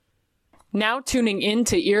Now tuning in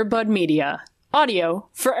to Earbud Media. Audio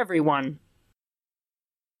for everyone.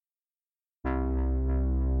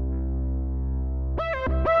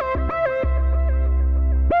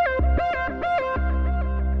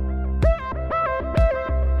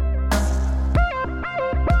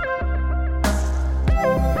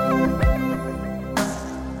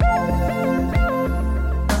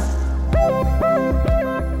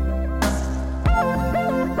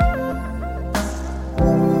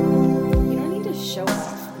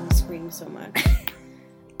 So much.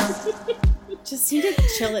 Just need to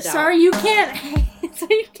chill it out. Sorry, you can't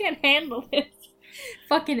handle this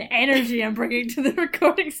fucking energy I'm bringing to the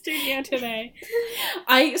recording studio today.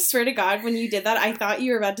 I swear to God, when you did that, I thought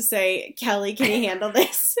you were about to say, Kelly, can you handle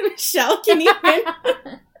this? Michelle, can you handle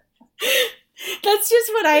That's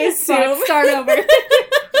just what I assume. Start over.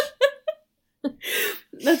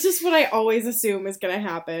 That's just what I always assume is going to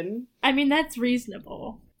happen. I mean, that's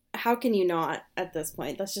reasonable. How can you not at this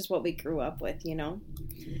point? That's just what we grew up with, you know?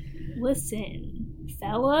 Listen,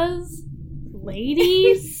 fellas,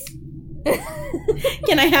 ladies.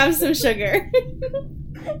 Can I have some sugar?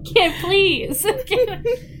 Please.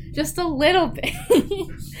 Just a little bit.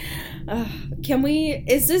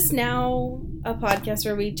 Is this now a podcast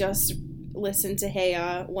where we just listen to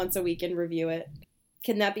Heya once a week and review it?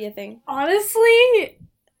 Can that be a thing? Honestly,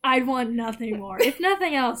 I'd want nothing more. If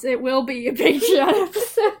nothing else, it will be a Patreon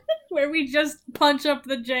episode where we just punch up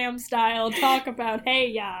the jam style, talk about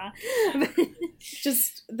Heya.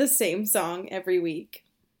 Just the same song every week.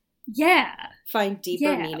 Yeah. Find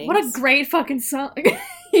deeper meanings. What a great fucking song.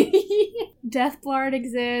 Deathblard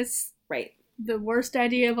exists. Right. The worst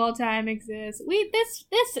idea of all time exists.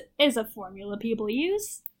 This is a formula people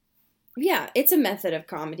use. Yeah, it's a method of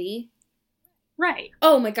comedy. Right.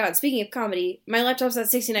 Oh my God, speaking of comedy, my laptop's at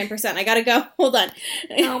 69%. I gotta go. Hold on.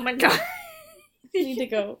 Oh my God. I need to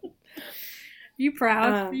go. You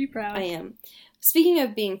proud? Are you proud? I am. Speaking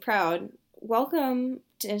of being proud, welcome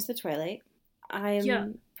to Into the Twilight. I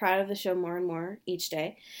am proud of the show more and more each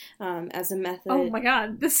day as a method. Oh my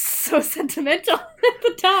God, this is so sentimental at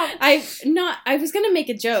the top. I was gonna make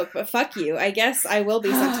a joke, but fuck you. I guess I will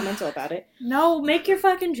be sentimental about it. No, make your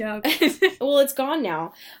fucking joke. Well, it's gone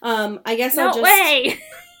now. I guess I'll just... way!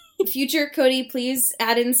 Future Cody, please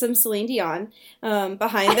add in some Celine Dion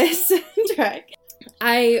behind this track.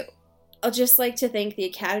 I'll just like to thank the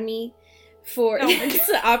Academy for this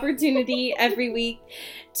opportunity every week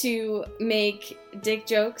to make dick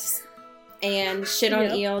jokes and shit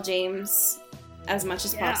on E.L. James as much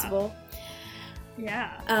as possible.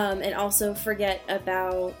 Yeah. And also forget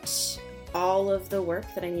about all of the work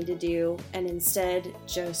that I need to do and instead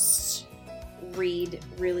just read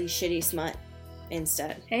really shitty smut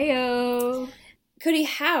instead. Heyo. Cody,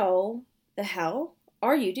 how the hell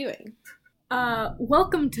are you doing?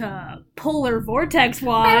 Welcome to Polar Vortex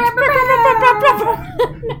Watch.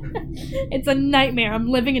 It's a nightmare. I'm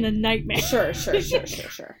living in a nightmare. Sure.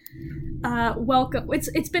 Welcome.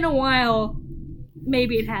 It's been a while.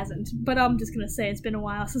 Maybe it hasn't, but I'm just gonna say it's been a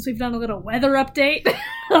while since we've done a little weather update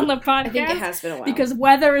on the podcast. I think it has been a while. Because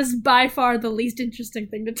weather is by far the least interesting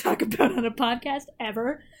thing to talk about on a podcast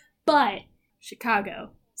ever. But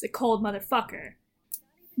Chicago is a cold motherfucker.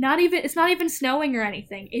 It's not even snowing or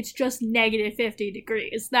anything. It's just negative 50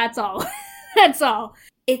 degrees. That's all. That's all.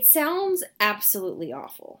 It sounds absolutely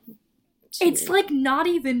awful. It's like not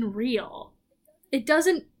even real. It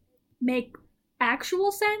doesn't make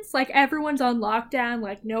actual sense. Like everyone's on lockdown.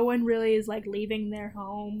 Like no one really is like leaving their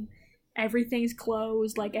home. Everything's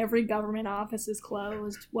closed. Like every government office is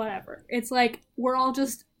closed. Whatever. It's like we're all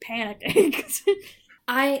just panicking.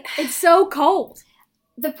 It's so cold.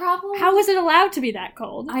 The problem... How is it allowed to be that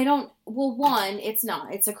cold? Well, one, it's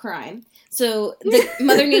not. It's a crime. So,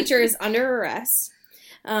 Mother Nature is under arrest.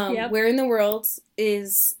 Where in the world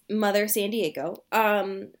is Mother San Diego?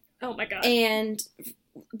 Oh my God. And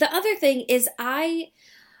the other thing is I'm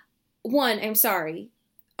sorry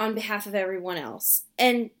on behalf of everyone else.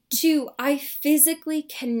 And two, I physically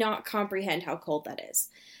cannot comprehend how cold that is.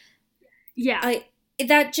 Yeah.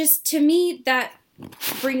 To me, that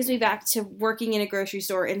brings me back to working in a grocery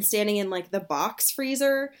store and standing in like the box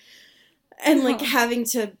freezer and like having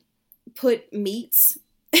to put meats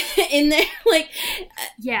in there. Like,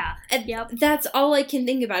 yeah. Yep. That's all I can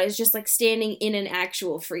think about is just like standing in an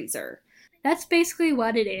actual freezer. That's basically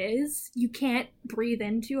what it is. You can't breathe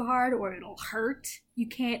in too hard or it'll hurt. You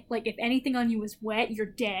can't, like, if anything on you is wet, you're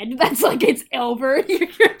dead. That's like, it's over. You're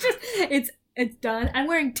just, it's done. I'm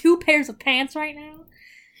wearing 2 pairs of pants right now.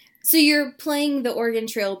 So you're playing the Oregon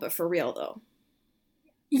Trail, but for real, though?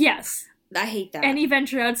 Yes. I hate that. Any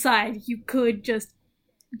venture outside, you could just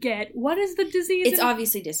get, what is the disease? It's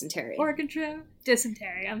obviously dysentery. Organ trail?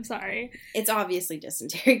 Dysentery, I'm sorry. It's obviously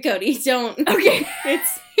dysentery, Cody. Don't. Okay.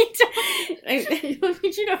 It's. I don't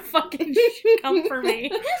need you to fucking come for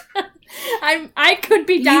me. I could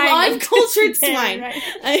be dying. You uncultured dysentery, swine. right?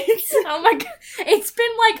 It's- Oh my god. It's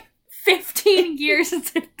been like 15 years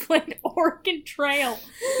since I played Oregon Trail.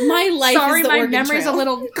 My life Sorry, is the my Oregon memory's Trail. a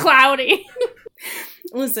little cloudy.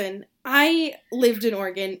 Listen, I lived in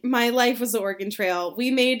Oregon. My life was the Oregon Trail. We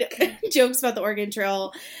made jokes about the Oregon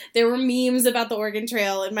Trail. There were memes about the Oregon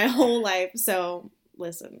Trail in my whole life. So,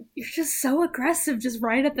 listen. You're just so aggressive, just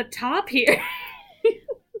right at the top here.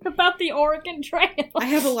 About the Oregon Trail. I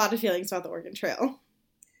have a lot of feelings about the Oregon Trail.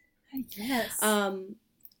 I guess.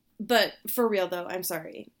 But for real though, I'm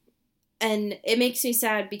sorry. And it makes me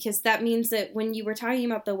sad because that means that when you were talking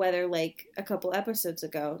about the weather like a couple episodes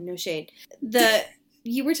ago, no shade,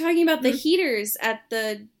 you were talking about the heaters at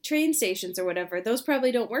the train stations or whatever. Those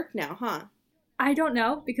probably don't work now, huh? I don't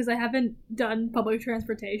know, because I haven't done public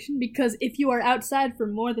transportation, because if you are outside for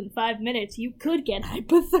more than 5 minutes, you could get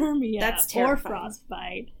hypothermia. That's or terrifying.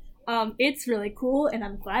 frostbite. It's really cool, and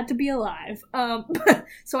I'm glad to be alive.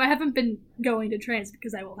 So I haven't been going to trains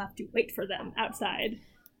because I will have to wait for them outside.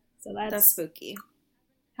 So That's spooky.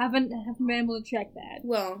 haven't been able to check that.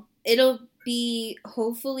 Well, it'll be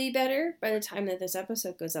hopefully better by the time that this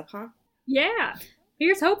episode goes up, huh? Yeah.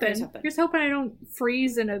 Here's hoping. Here's hoping. Here's hoping I don't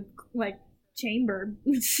freeze in a, chamber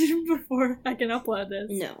before I can upload this.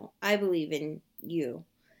 No, I believe in you.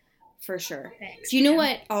 For sure. Thanks. Do you know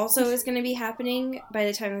man. what also is going to be happening by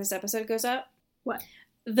the time this episode goes up? What?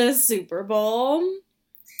 The Super Bowl.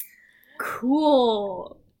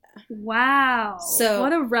 Cool. Wow. So-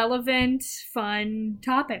 what a relevant, fun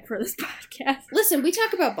topic for this podcast. Listen, we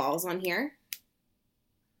talk about balls on here.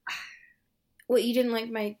 What, you didn't like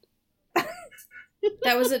my...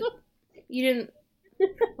 That was a... You didn't...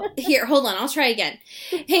 Here, hold on, I'll try again.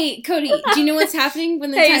 Hey, Cody, do you know what's happening when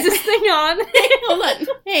the Hey, time... is this thing on? Hold on.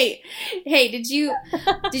 Hey, did you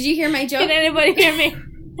hear my joke? Can anybody hear me?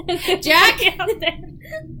 Jack? Out there.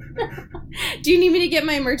 Do you need me to get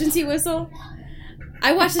my emergency whistle?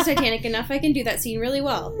 I watched the Titanic enough. I can do that scene really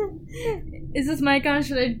well. Is this mic on?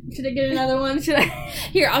 Should I get another one? Should I?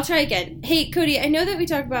 Here, I'll try again. Hey, Cody, I know that we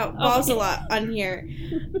talk about balls a lot on here.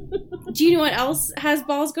 Do you know what else has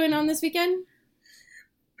balls going on this weekend?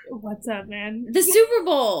 What's up, man? The Super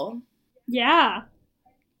Bowl. Yeah.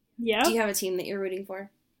 Yeah. Do you have a team that you're rooting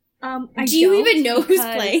for? Do you even know who's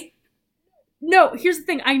playing? No, here's the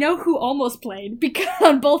thing. I know who almost played because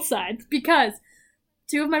on both sides, because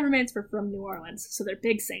two of my roommates were from New Orleans, so they're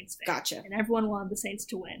big Saints fans. Gotcha. And everyone wanted the Saints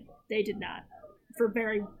to win. They did not. For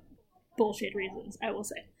very bullshit reasons, I will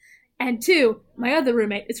say. And two, my other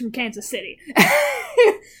roommate is from Kansas City,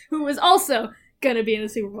 who was also gonna be in the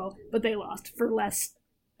Super Bowl, but they lost for less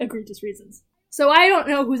egregious reasons. So I don't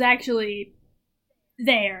know who's actually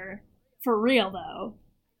there for real, though.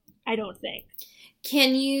 I don't think.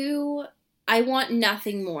 Can you... I want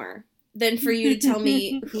nothing more than for you to tell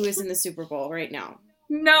me who is in the Super Bowl right now.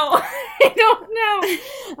 No, I don't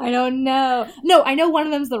know. I don't know. No, I know one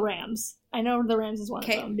of them's the Rams. I know the Rams is one of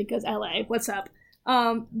them because LA. What's up?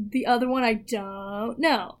 The other one I don't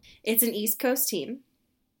know. It's an East Coast team.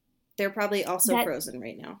 They're probably also frozen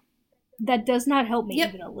right now. That does not help me Yep.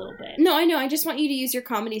 even a little bit. No, I know. I just want you to use your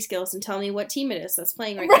comedy skills and tell me what team it is that's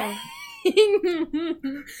playing right now.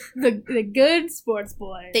 the good sports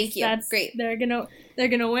boys. Thank you. Great. They're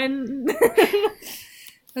gonna win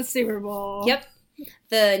the Super Bowl. Yep.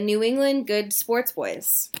 The New England Good Sports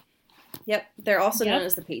Boys. Yep. They're also known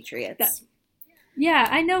as the Patriots. Yeah,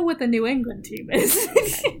 I know what the New England team is.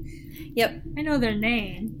 Yep. I know their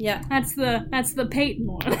name. Yeah. That's the Peyton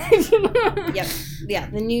one. Yep. Yeah,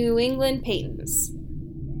 the New England Paytons.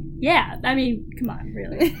 Yeah, I mean, come on,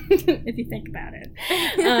 really. If you think about it.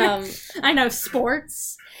 I know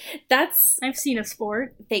sports. I've seen a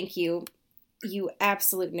sport. Thank you. You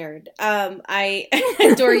absolute nerd. I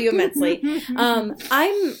adore you immensely.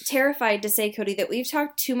 I'm terrified to say, Cody, that we've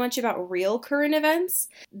talked too much about real current events,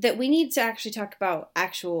 that we need to actually talk about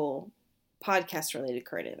actual podcast-related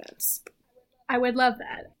current events. I would love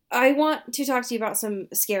that. I want to talk to you about some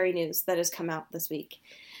scary news that has come out this week.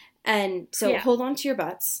 And so hold on to your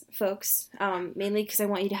butts, folks, mainly because I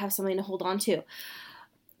want you to have something to hold on to.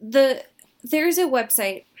 There's a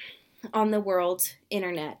website on the world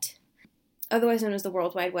internet, otherwise known as the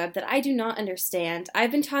World Wide Web, that I do not understand.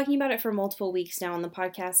 I've been talking about it for multiple weeks now on the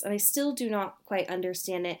podcast, and I still do not quite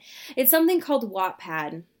understand it. It's something called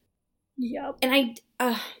Wattpad. Yep. And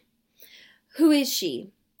who is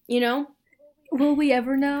she? You know? Will we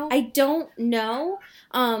ever know? I don't know.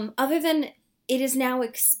 Other than it is now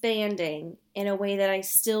expanding in a way that I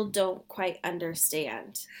still don't quite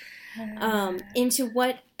understand. Into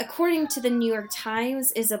what, according to the New York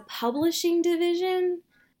Times, is a publishing division,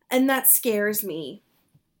 and that scares me.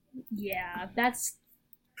 Yeah, that's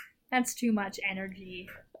too much energy.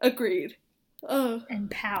 Agreed. And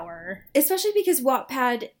power. Especially because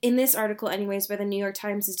Wattpad, in this article anyways, by the New York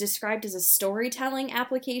Times, is described as a storytelling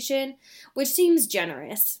application, which seems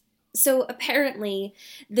generous. So apparently,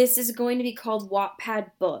 this is going to be called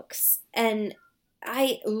Wattpad Books, and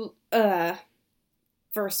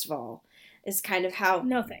first of all, is kind of how...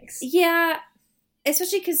 No thanks. Yeah,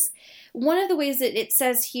 especially because one of the ways that it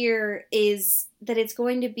says here is that it's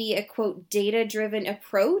going to be a, quote, data-driven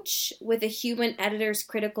approach with a human editor's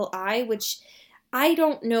critical eye, which I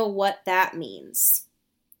don't know what that means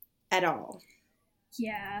at all.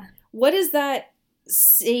 Yeah. What does that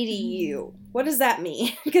say to you? What does that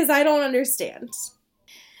mean? Because I don't understand.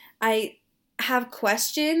 I have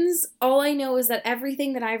questions. All I know is that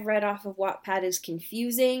everything that I've read off of Wattpad is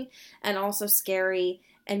confusing and also scary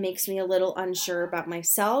and makes me a little unsure about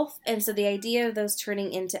myself. And so the idea of those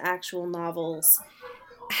turning into actual novels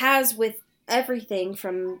has, with everything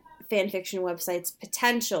from fanfiction websites,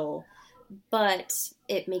 potential, but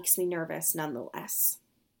it makes me nervous nonetheless.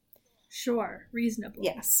 Sure, reasonable.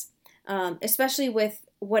 Yes. Especially with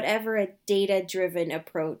whatever a data-driven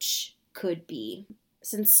approach could be.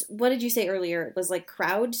 Since, what did you say earlier? It was like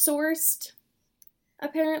crowdsourced,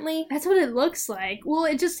 apparently? That's what it looks like. Well,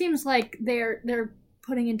 it just seems like they're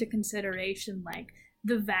putting into consideration, like,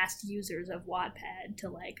 the vast users of Wattpad to,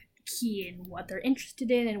 like, key in what they're interested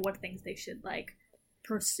in and what things they should, like,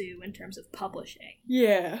 pursue in terms of publishing.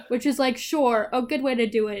 Yeah. Which is, like, sure, a good way to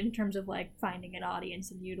do it in terms of, like, finding an audience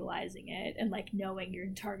and utilizing it and, like, knowing your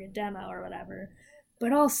target demo or whatever.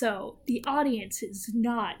 But also, the audience is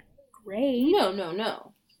not great.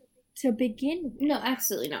 No. To begin with. No,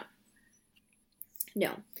 absolutely not.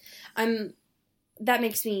 No. That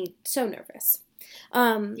makes me so nervous.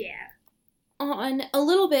 Yeah. On a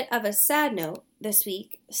little bit of a sad note this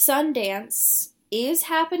week, Sundance was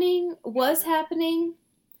happening.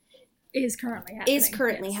 Is currently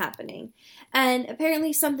yes. happening. And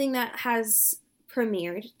apparently something that has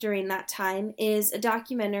premiered during that time is a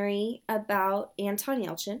documentary about Anton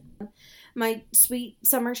Yelchin, my sweet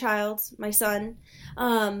summer child, my son,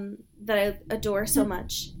 that I adore so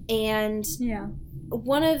much. And yeah,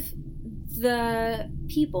 one of the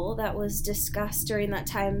people that was discussed during that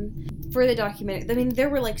time for the documentary, I mean, there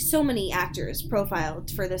were like so many actors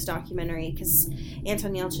profiled for this documentary because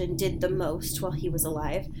Anton Yelchin did the most while he was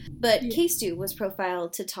alive. But yeah. K-Stu was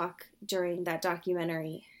profiled to talk during that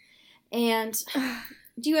documentary. And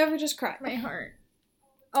do you ever just cry? My heart.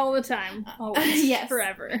 All the time. Always. Yes.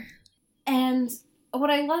 Forever. And what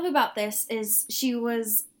I love about this is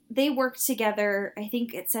they worked together, I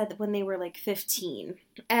think it said when they were like 15.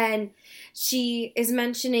 And she is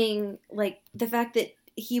mentioning like the fact that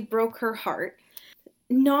he broke her heart,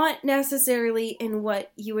 not necessarily in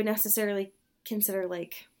what you would necessarily consider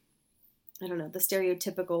like, I don't know, the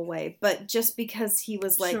stereotypical way, but just because he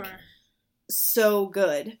was like Sure. so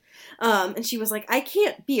good. And she was like, I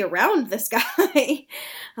can't be around this guy,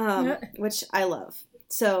 which I love.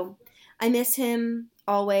 So I miss him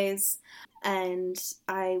always, and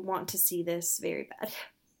I want to see this very bad.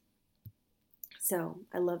 So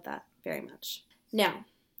I love that very much. Now,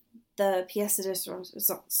 the pièce de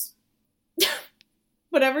résistance.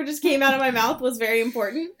 Whatever just came out of my mouth was very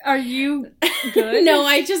important. Are you good? No,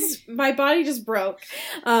 my body just broke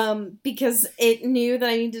because it knew that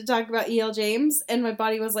I needed to talk about E.L. James, and my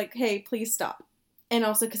body was like, hey, please stop. And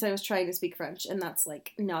also because I was trying to speak French, and that's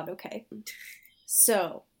like not okay.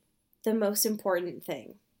 So, the most important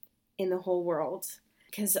thing in the whole world,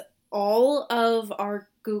 because all of our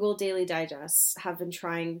Google Daily Digests have been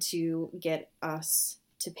trying to get us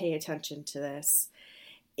to pay attention to this,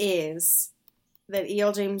 is that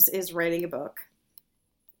E.L. James is writing a book,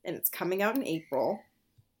 and it's coming out in April.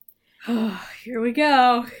 Oh, here we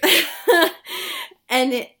go.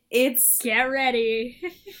 And it's... Get ready.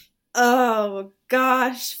 Oh,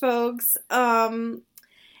 gosh, folks.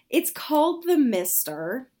 It's called The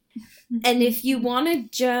Mister. And if you want to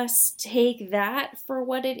just take that for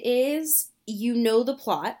what it is, you know the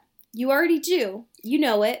plot. You already do. You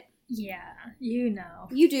know it. Yeah, you know.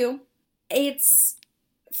 You do. It's,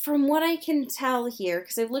 from what I can tell here,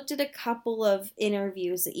 because I've looked at a couple of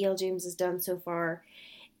interviews that E.L. James has done so far,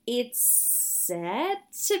 it's said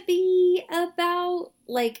to be about,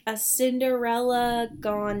 like, a Cinderella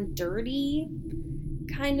gone dirty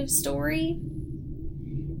kind of story.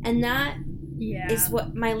 And that is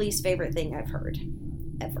what my least favorite thing I've heard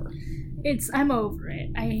ever. I'm over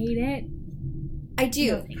it. I hate it. I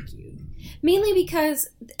do. No, thank you. Mainly because,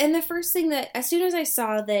 and the first thing that, as soon as I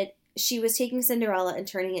saw that she was taking Cinderella and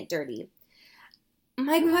turning it dirty,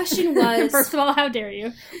 my question was... First of all, how dare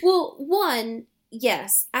you? Well, one,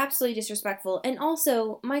 yes, absolutely disrespectful. And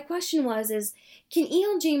also, my question is, can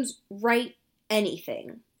E.L. James write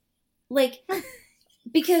anything? Like,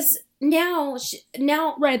 because now...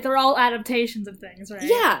 Right, they're all adaptations of things, right?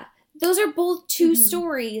 Yeah, those are both two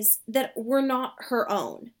stories that were not her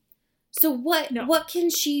own. So what can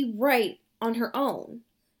she write on her own?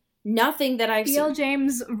 Nothing that I've E.L. seen.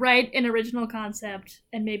 James, write an original concept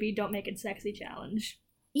and maybe don't make it sexy challenge.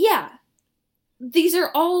 Yeah. These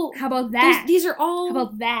are all... How about that? These are all How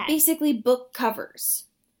about that? basically book covers.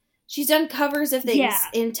 She's done covers of things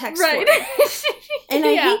in text form. And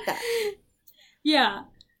I hate that. Yeah.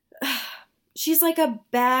 She's like a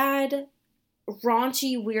bad,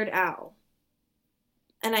 raunchy Weird Al.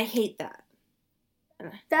 And I hate that.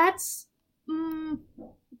 That's...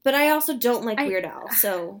 But I also don't like Weird Al,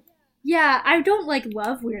 so... Yeah, I don't,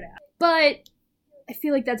 love Weird Al. But I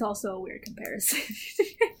feel like that's also a weird comparison.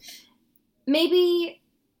 Maybe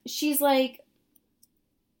she's like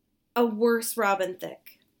a worse Robin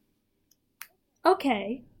Thicke.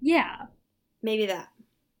 Okay, yeah. Maybe that.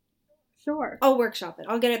 Sure. I'll workshop it.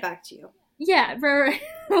 I'll get it back to you. Yeah,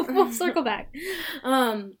 we'll circle back.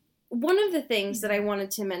 One of the things that I wanted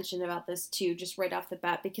to mention about this, too, just right off the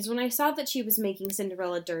bat, because when I saw that she was making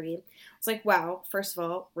Cinderella dirty, I was like, wow, first of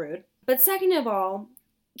all, rude. But second of all,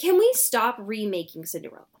 can we stop remaking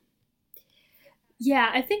Cinderella?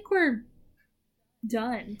 Yeah, I think we're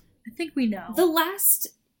done. I think we know.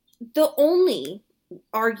 The only,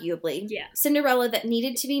 arguably, Yeah. Cinderella that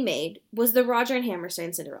needed to be made was the Roger and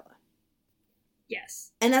Hammerstein Cinderella.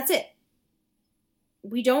 Yes. And that's it.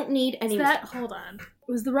 We don't need any more. Hold on.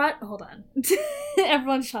 It was the hold on.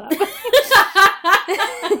 Everyone shut up.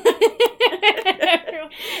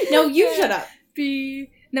 No, you shut up.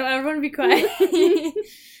 No, everyone be quiet.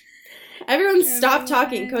 Everyone stop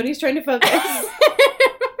talking. Cody's trying to focus.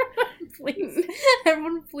 Please.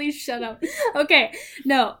 Everyone please shut up. Okay.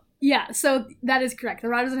 No. Yeah, so that is correct. The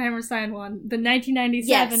Rodgers and Hammerstein one, the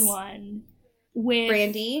 1997 one with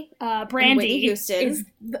Brandy Brandy Houston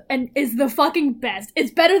is the fucking best.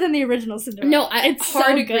 It's better than the original Cinderella. No, it's hard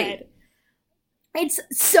so agree. Good. It's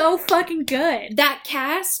so fucking good. That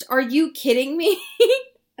cast, are you kidding me?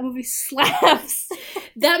 That movie slaps.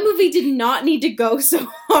 That movie did not need to go so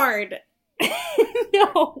hard.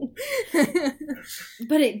 No.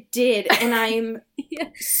 But it did, and I'm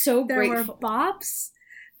so grateful. There were bops.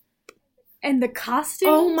 And the costumes.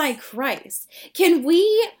 Oh my Christ. Can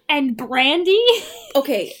we... And Brandy.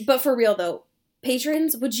 Okay, but for real though,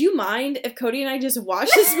 patrons, would you mind if Cody and I just watch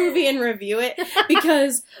this movie and review it?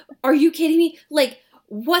 Because, are you kidding me? Like,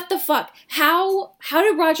 what the fuck? How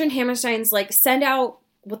did Roger and Hammerstein's, send out,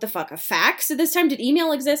 what the fuck, a fax at this time? Did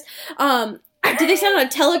email exist? Did they send out a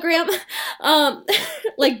telegram?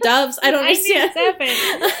 Like doves? I don't understand.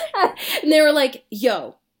 And they were like,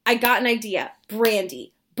 yo, I got an idea.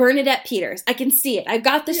 Brandy. Bernadette Peters. I can see it. I've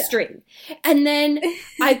got the string. And then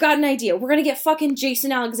I've got an idea. We're going to get fucking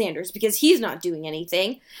Jason Alexanders because he's not doing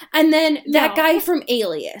anything. And then that guy from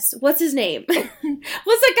Alias. What's his name?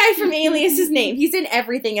 What's that guy from Alias' name? He's in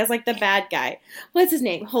everything as the bad guy. What's his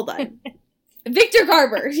name? Hold on. Victor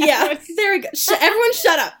Garber. Yeah. There we go. Everyone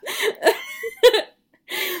shut up.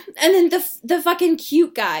 And then the fucking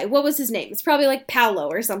cute guy. What was his name? It's probably Paolo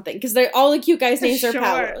or something. Because all the cute guys' names are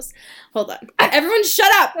Paolos. Hold on. Everyone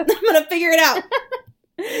shut up. I'm going to figure it out.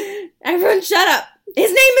 Everyone shut up.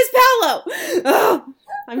 His name is Paolo. Oh,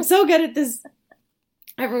 I'm so good at this.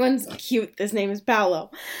 Everyone's cute. His name is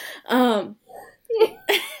Paolo. This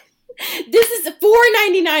is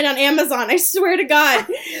 $4.99 on Amazon. I swear to God.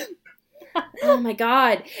 Oh my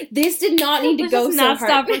God. This did not need to go so hard. Let's not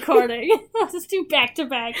stop recording. Let's just do back to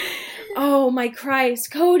back. Oh my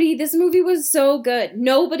Christ. Cody, this movie was so good.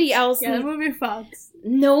 Nobody else the movie fucks.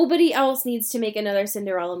 Nobody else needs to make another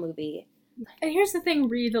Cinderella movie. And here's the thing,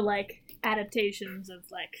 read the adaptations of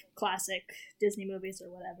classic Disney movies or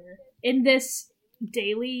whatever. In this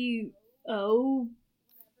Daily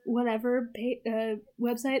whatever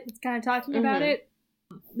website that's kind of talking about it,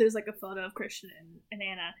 there's a photo of Christian and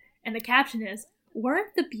Anna. And the caption is,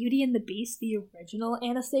 weren't the Beauty and the Beast the original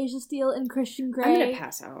Anastasia Steele and Christian Grey? I'm gonna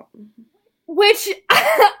pass out. Which,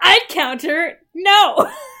 I'd counter,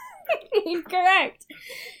 no! Incorrect.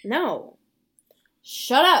 No.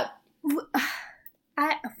 Shut up.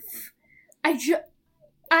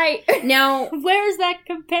 Now, where's that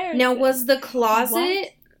comparison? Now, was the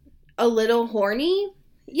closet a little horny?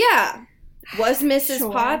 Yeah. Was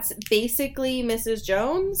Mrs. Potts basically Mrs.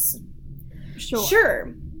 Jones? Sure.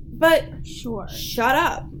 Sure. But Sure. shut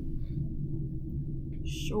up.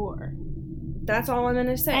 Sure. That's all I'm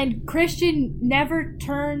gonna say. And Christian never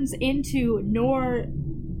turns into nor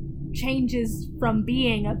changes from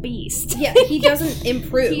being a beast. Yeah, he doesn't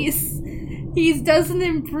improve. He doesn't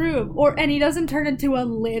improve, and he doesn't turn into a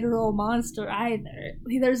literal monster either.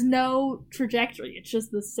 There's no trajectory. It's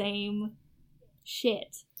just the same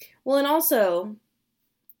shit. Well, and also,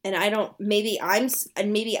 and maybe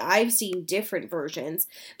I've seen different versions.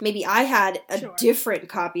 Maybe I had a different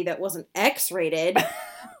copy that wasn't X-rated,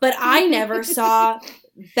 but I never saw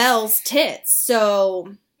Belle's tits,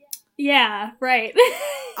 so yeah, right.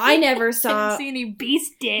 I never saw. Didn't see any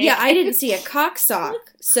beast dick. Yeah, I didn't see a cocksock,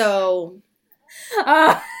 so.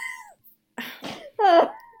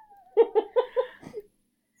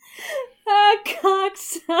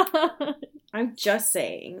 Cocksock. I'm just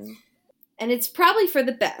saying. And it's probably for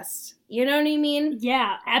the best. You know what I mean?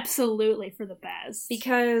 Yeah, absolutely for the best.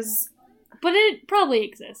 But it probably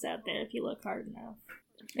exists out there if you look hard enough.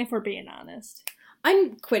 If we're being honest.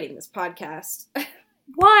 I'm quitting this podcast.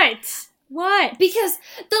 What? What? Because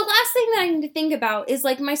the last thing that I need to think about is,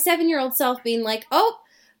 like, my 7-year-old self being like, oh,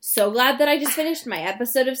 so glad that I just finished my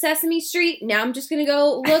episode of Sesame Street. Now I'm just gonna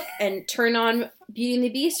go look and turn on Beauty and the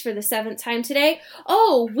Beast for the 7th time today.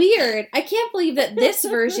 Oh, weird. I can't believe that this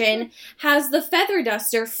version has the feather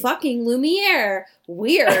duster fucking Lumiere.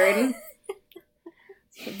 Weird.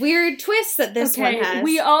 Weird twist that this one has.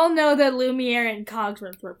 We all know that Lumiere and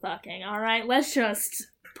Cogsworth were fucking, alright? Let's just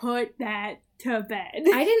put that to bed.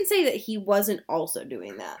 I didn't say that he wasn't also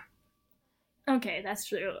doing that. Okay, that's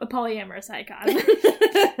true. A polyamorous icon.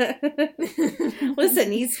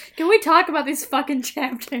 Listen, Can we talk about these fucking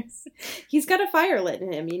chapters? He's got a fire lit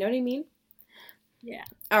in him, you know what I mean? Yeah.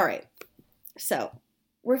 Alright. So,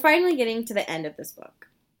 we're finally getting to the end of this book.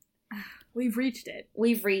 We've reached it.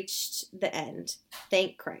 We've reached the end.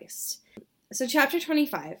 Thank Christ. So chapter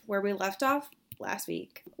 25, where we left off last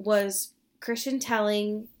week, was Christian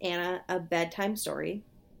telling Anna a bedtime story.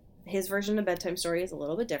 His version of bedtime story is a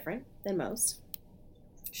little bit different than most.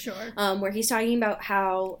 Sure. Where he's talking about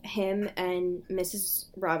how him and Mrs.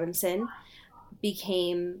 Robinson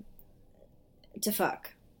became to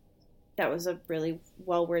fuck. That was a really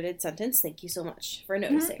well-worded sentence. Thank you so much for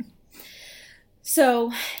noticing. Mm-hmm.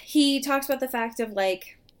 So he talks about the fact of,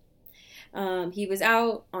 like, he was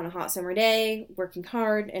out on a hot summer day, working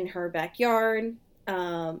hard in her backyard,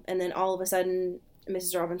 and then all of a sudden,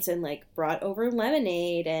 Mrs. Robinson, like, brought over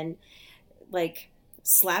lemonade and, like,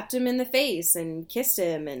 slapped him in the face and kissed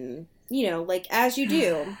him and, you know, like, as you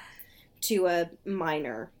do to a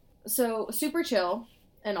minor. So, super chill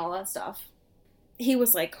and all that stuff. He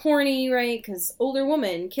was, like, horny, right? Because older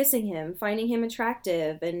woman kissing him, finding him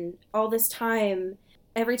attractive, and all this time,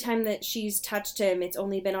 every time that she's touched him, it's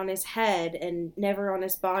only been on his head and never on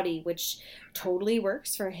his body, which totally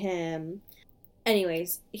works for him.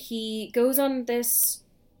 Anyways, he goes on this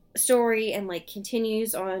story and, like,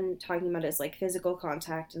 continues on talking about his, like, physical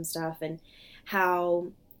contact and stuff, and how,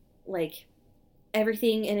 like,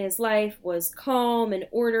 everything in his life was calm and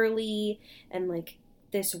orderly, and, like,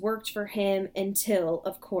 this worked for him until,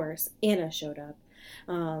 of course, Anna showed up.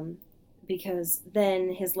 Because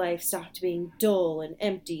then his life stopped being dull and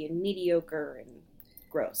empty and mediocre and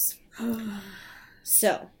gross.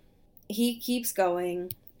 So, he keeps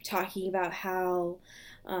going, talking about how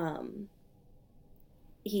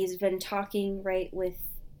he's been talking, right, with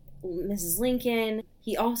Mrs. Lincoln.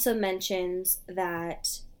 He also mentions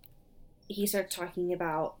that he starts talking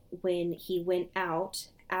about when he went out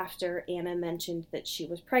after Anna mentioned that she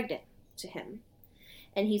was pregnant to him.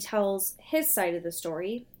 And he tells his side of the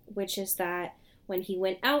story, which is that when he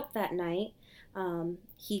went out that night,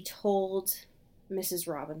 he told Mrs.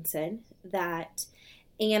 Robinson that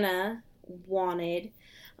Anna wanted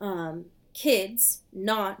kids,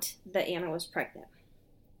 not that Anna was pregnant,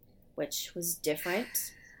 which was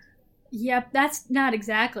different. Yep, that's not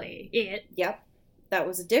exactly it. Yep, that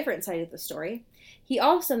was a different side of the story. He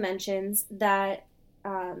also mentions that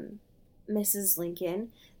Mrs.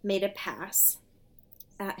 Lincoln made a pass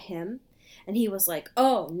at him, and he was like,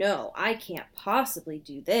 oh no, I can't possibly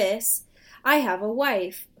do this. I have a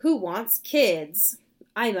wife who wants kids.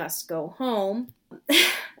 I must go home.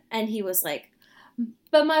 And he was like,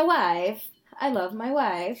 but my wife, I love my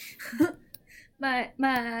wife. my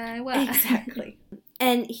wife. Exactly.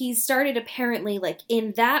 And he started apparently, like,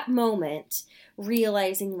 in that moment,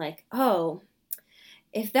 realizing, like, oh,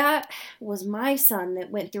 if that was my son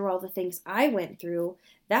that went through all the things I went through,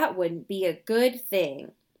 that wouldn't be a good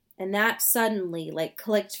thing. And that suddenly, like,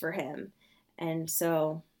 clicked for him. And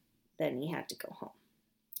so then he had to go home.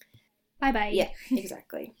 Bye-bye. Yeah,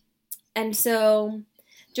 exactly. And so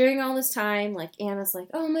during all this time, like, Anna's like,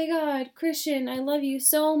 oh my god, Christian, I love you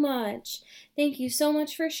so much. Thank you so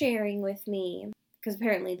much for sharing with me. Because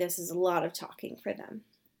apparently this is a lot of talking for them.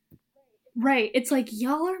 Right. It's like,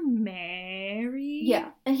 y'all are married?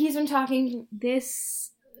 Yeah. And he's been talking...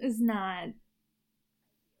 This is not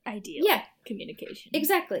ideal communication.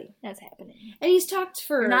 Exactly. That's happening. And he's talked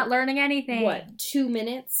for... You're not learning anything. What, 2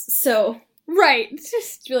 minutes? So... Right.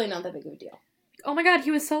 It's really not that big of a deal. Oh my god,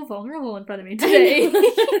 he was so vulnerable in front of me today.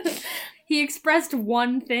 He expressed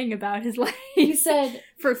one thing about his life. He said...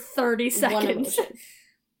 for 30 seconds. One emotion.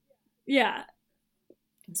 Yeah.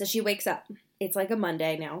 So she wakes up. It's like a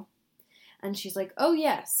Monday now. And she's like, oh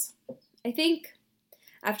yes, I think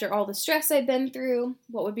after all the stress I've been through,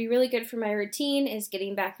 what would be really good for my routine is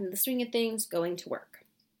getting back into the swing of things, going to work.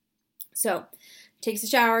 So, takes a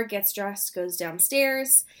shower, gets dressed, goes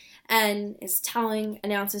downstairs, and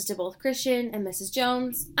announces to both Christian and Mrs.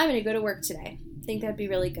 Jones, I'm going to go to work today. I think that'd be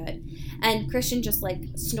really good. And Christian just, like,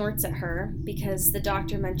 snorts at her because the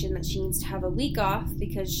doctor mentioned that she needs to have a week off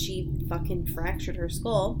because she fucking fractured her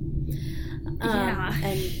skull.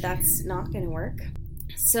 And that's not going to work.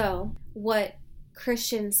 So, what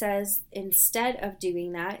Christian says instead of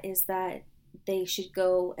doing that is that they should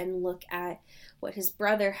go and look at what his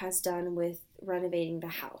brother has done with renovating the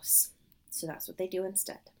house. So that's what they do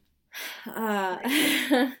instead.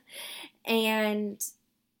 And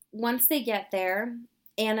once they get there,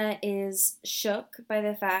 Anna is shook by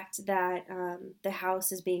the fact that the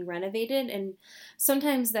house is being renovated, and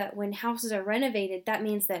sometimes that when houses are renovated, that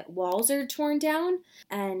means that walls are torn down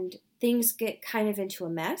and things get kind of into a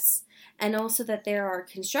mess, and also that there are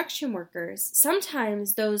construction workers.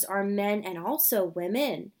 Sometimes those are men and also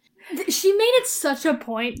women. She made it such a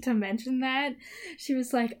point to mention that. She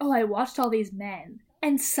was like, oh, I watched all these men,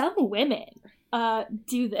 and some women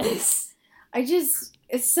do this.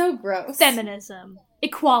 It's so gross. Feminism.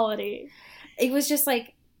 Equality. It was just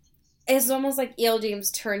like, it's almost like E.L. James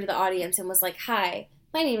turned to the audience and was like, hi,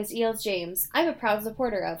 my name is E.L. James. I'm a proud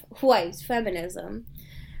supporter of white feminism.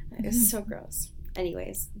 It's so gross.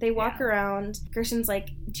 Anyways, they walk around. Christian's like,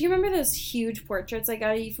 do you remember those huge portraits I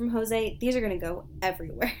got of you from Jose? These are going to go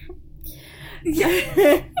everywhere.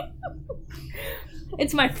 Yeah.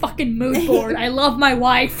 It's my fucking mood board. I love my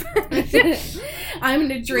wife. I'm going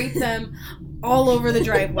to drape them all over the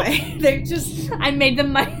driveway. They're just... I made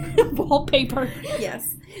them my wallpaper.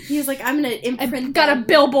 Yes. He was like, I'm going to imprint got them. a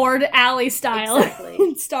billboard alley style.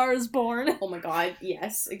 Exactly. Star is Born. Oh my god,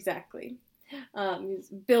 yes, exactly.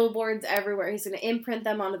 Billboards everywhere. He's going to imprint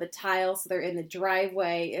them onto the tile so they're in the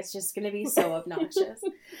driveway. It's just going to be so obnoxious.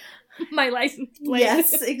 My license plate.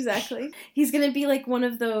 Yes, exactly. He's going to be like one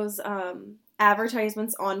of those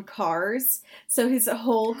advertisements on cars. So his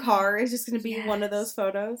whole car is just going to be one of those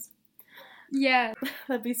photos. Yeah.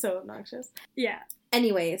 That'd be so obnoxious. Yeah.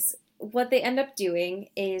 Anyways, what they end up doing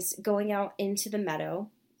is going out into the meadow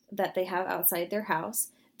that they have outside their house.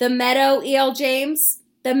 The meadow, E.L. James.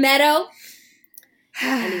 The meadow.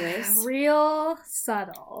 Anyways. Real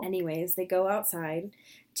subtle. Anyways, they go outside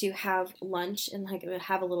to have lunch and like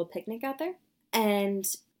have a little picnic out there. And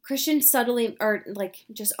Christian subtly, or like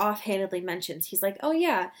just offhandedly mentions, he's like, oh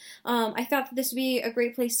yeah, I thought that this would be a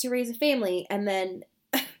great place to raise a family. And then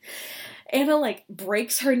Anna like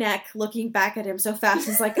breaks her neck looking back at him so fast.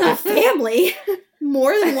 It's like, a family?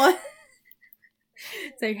 More than one?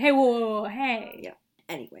 It's like, hey, whoa, hey. Yeah.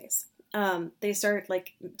 Anyways, they start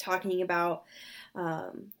like talking about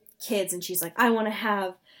kids, and she's like, I want to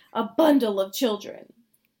have a bundle of children.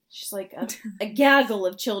 She's like, a gaggle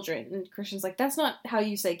of children. And Christian's like, that's not how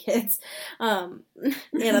you say kids. Anna,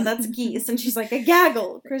 that's geese. And she's like, a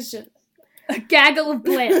gaggle, Christian. A gaggle of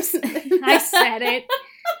blips. I said it.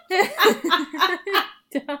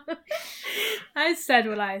 I said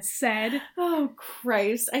what I said. Oh,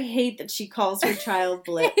 Christ. I hate that she calls her child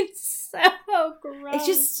blip. It's so gross. It's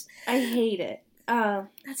just, I hate it.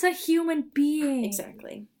 That's a human being.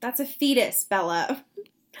 Exactly. That's a fetus, Bella.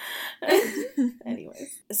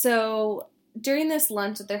 Anyways. So, during this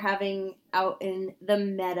lunch that they're having out in the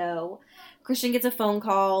meadow, Christian gets a phone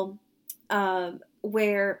call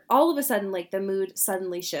where all of a sudden, like, the mood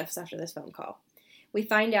suddenly shifts after this phone call. We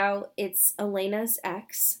find out it's Elena's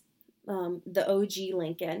ex, the OG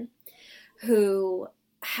Lincoln, who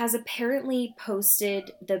has apparently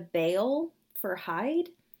posted the bail for Hyde.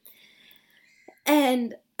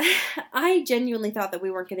 And I genuinely thought that we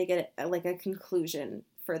weren't going to get like a conclusion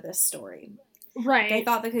for this story. Right. I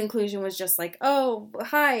thought the conclusion was just like, oh,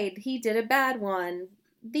 Hyde, he did a bad one.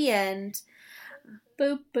 The end.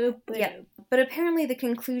 Boop, boop, boop. Yeah. But apparently the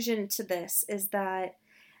conclusion to this is that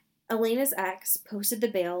Elena's ex posted the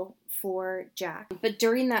bail for Jack. But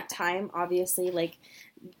during that time, obviously, like,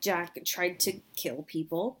 Jack tried to kill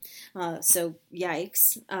people. So,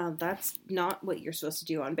 yikes. That's not what you're supposed to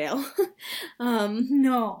do on bail.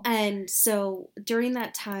 No. And so during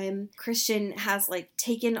that time, Christian has, like,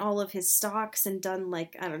 taken all of his stocks and done,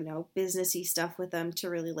 like, I don't know, businessy stuff with them to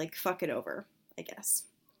really, like, fuck it over, I guess.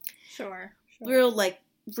 Sure. Real, like,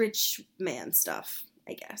 rich man stuff,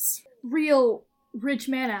 I guess. Real rich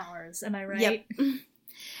man hours, am I right? Yep.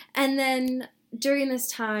 And then during this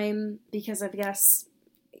time, because I guess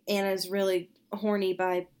Anna's really horny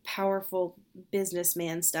by powerful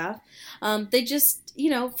businessman stuff, they just,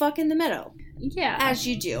 fuck in the meadow. Yeah. As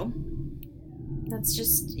you do. That's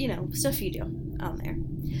just, stuff you do on there.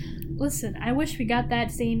 Listen, I wish we got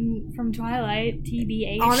that scene from Twilight,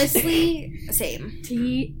 TBH. Honestly, same.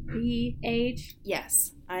 TBH.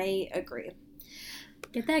 Yes, I agree.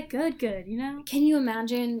 Get that good, Can you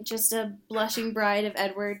imagine just a blushing bride of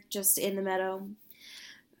Edward just in the meadow?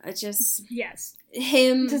 Yes.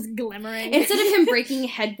 Him... Just glimmering. Instead of him breaking a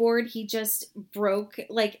headboard, he just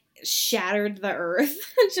shattered the earth.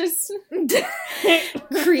 Just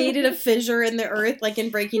created a fissure in the earth, like in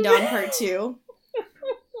Breaking Dawn Part 2.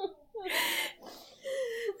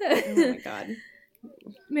 Oh my god.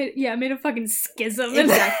 Made a fucking schism.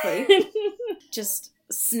 Exactly. Just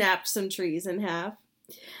snapped some trees in half.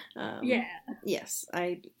 Yeah. Yes,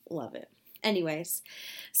 I love it. Anyways,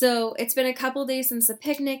 so it's been a couple days since the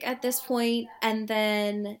picnic at this point, and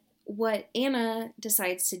then what Anna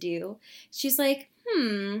decides to do, she's like,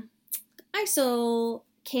 I still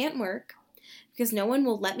can't work because no one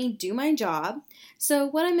will let me do my job. So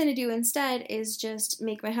what I'm going to do instead is just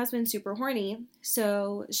make my husband super horny.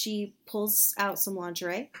 So she pulls out some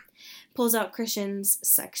lingerie, pulls out Christian's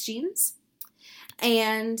sex jeans,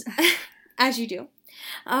 and as you do.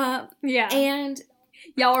 Yeah. And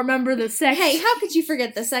y'all remember the sex? Hey, how could you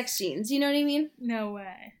forget the sex jeans? You know what I mean? No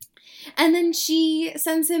way. And then she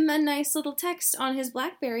sends him a nice little text on his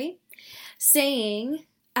BlackBerry saying,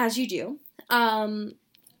 as you do,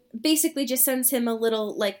 basically just sends him a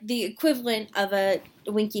little, like, the equivalent of a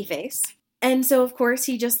winky face. And so, of course,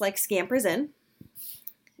 he just, like, scampers in.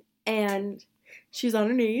 And she's on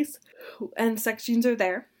her knees. And sex jeans are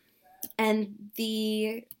there. And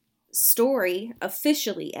the story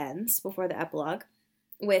officially ends before the epilogue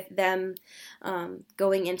with them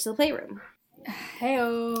going into the playroom.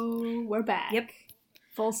 Hey-oh, we're back. Yep.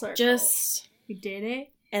 Full circle. We did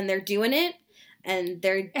it. And they're doing it. And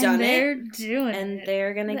they're doing it. And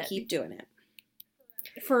they're gonna keep doing it.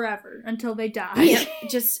 Forever. Until they die. Yep.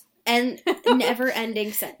 Just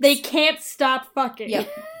never-ending sex. They can't stop fucking. Yep.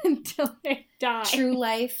 Until they die. True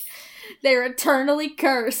life. They're eternally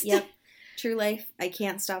cursed. Yep. True life. I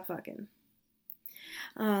can't stop fucking.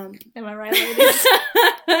 Am I right, ladies?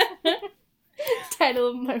 Title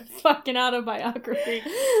of my fucking autobiography.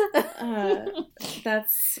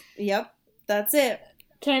 That's it.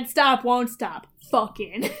 Can't stop, won't stop.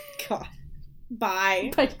 Fucking. God.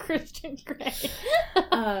 Bye. By Christian Grey.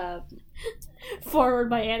 Forward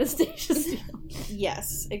by Anastasia Steele.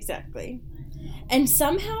 Yes, exactly. And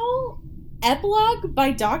somehow, epilogue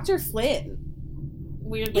by Dr. Flynn.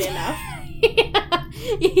 Weirdly enough. Yeah.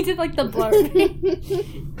 He did like the blurb.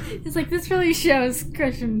 It's like, this really shows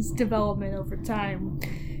Christian's development over time.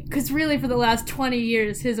 Because really for the last 20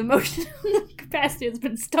 years, his emotional capacity has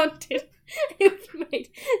been stunted. We've made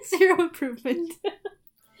zero improvement.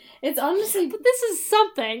 It's honestly... But this is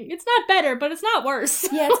something. It's not better, but it's not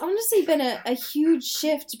worse. Yeah, it's honestly been a huge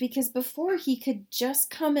shift, because before he could just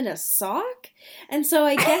come in a sock. And so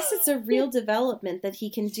I guess it's a real development that he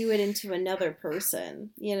can do it into another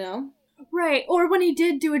person, you know? Right, or when he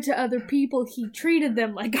did do it to other people, he treated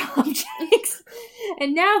them like objects.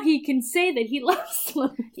 And now he can say that he loves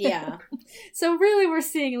them. Yeah. So really we're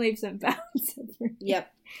seeing leaps and bounds.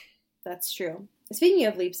 Yep. That's true. Speaking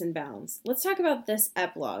of leaps and bounds, let's talk about this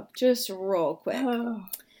epilogue just real quick. Oh,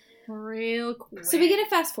 real quick. So we get a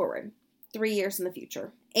fast forward 3 years in the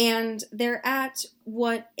future, and they're at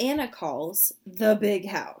what Anna calls the big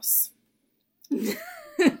house.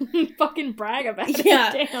 Fucking brag about it.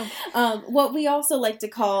 Yeah. Damn. What we also like to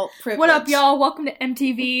call privilege. What up, y'all? Welcome to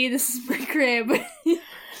MTV. This is my crib.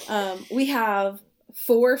 We have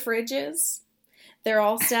 4 fridges. They're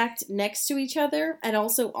all stacked next to each other and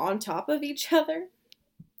also on top of each other.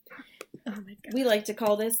 Oh my god. We like to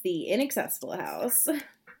call this the inaccessible house.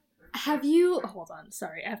 Have you... Hold on,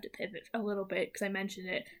 sorry, I have to pivot a little bit because I mentioned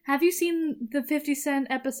it. Have you seen the 50 Cent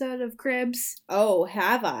episode of Cribs? Oh,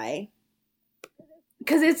 have I?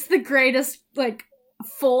 Because it's the greatest, like,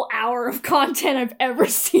 full hour of content I've ever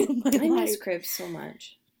seen in my life. I miss Cribs so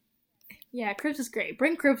much. Yeah, Cribs is great.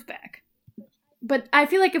 Bring Cribs back. But I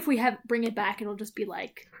feel like if we bring it back, it'll just be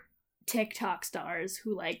like TikTok stars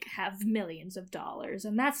who, like, have millions of dollars,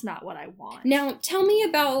 and that's not what I want. Now, tell me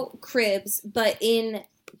about Cribs, but in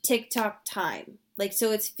TikTok time. Like,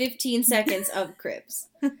 so it's 15 seconds of Cribs.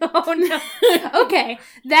 Oh, no. Okay,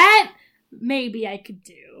 that maybe I could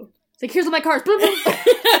do. It's like, here's all my cards.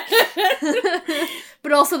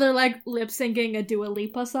 But also they're, like, lip-syncing a Dua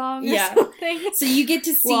Lipa song or something. So you get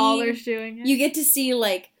to see... While they're doing it. You get to see,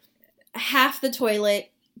 like, half the toilet,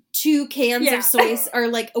 2 cans of soy... Or,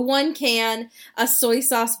 like, 1 can, a soy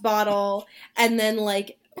sauce bottle, and then,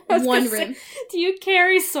 like, 1 rim. Do you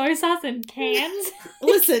carry soy sauce in cans?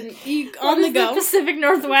 Listen, you on the go. The Pacific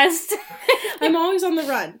Northwest. I'm always on the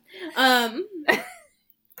run.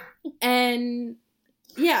 And,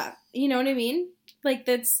 yeah, you know what I mean? Like,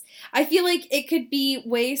 that's... I feel like it could be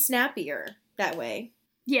way snappier that way.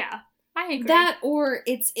 Yeah, I agree. That, or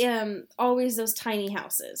it's always those tiny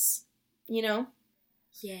houses, you know?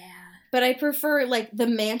 Yeah. But I prefer, like, the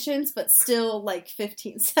mansions, but still, like,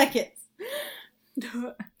 15 seconds.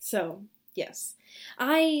 So, yes.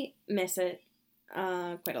 I miss it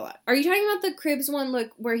quite a lot. Are you talking about the Cribs one,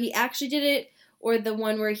 look, where he actually did it, or the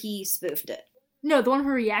one where he spoofed it? No, the one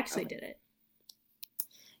where he actually did it.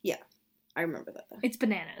 Yeah. I remember that, though. It's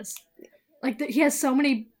bananas. Like, he has so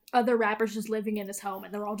many other rappers just living in his home,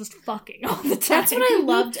 and they're all just fucking all the time. That's what I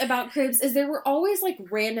loved about Cribs, is there were always, like,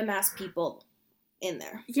 random-ass people in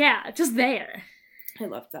there. Yeah, just there. I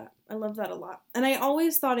loved that. I loved that a lot. And I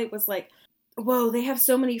always thought it was, like, whoa, they have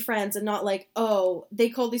so many friends, and not like, oh, they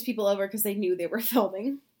called these people over because they knew they were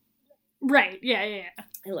filming. Right, yeah.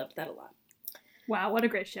 I loved that a lot. Wow, what a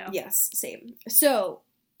great show. Yes, same. So,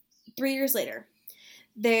 3 years later,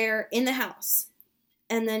 they're in the house.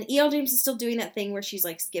 And then E.L. James is still doing that thing where she's,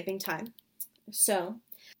 like, skipping time. So,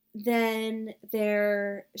 then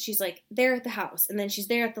she's, like, there at the house. And then she's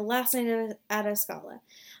there at the last night at Escala.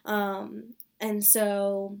 And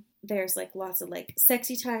so, there's, like, lots of, like,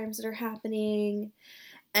 sexy times that are happening.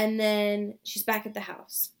 And then she's back at the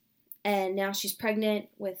house. And now she's pregnant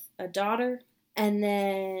with a daughter. And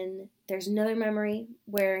then there's another memory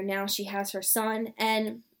where now she has her son.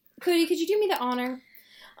 And, Cody, could you do me the honor?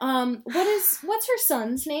 What's her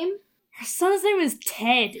son's name? Her son's name is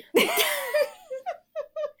Ted.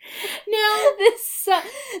 Now,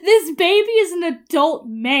 this baby is an adult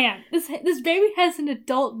man. This baby has an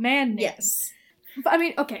adult man name. Yes. I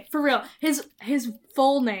mean, okay, for real. His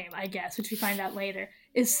full name, I guess, which we find out later,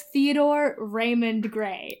 is Theodore Raymond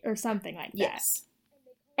Gray, or something like that. Yes.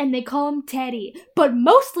 And they call him Teddy, but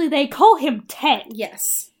mostly they call him Ted.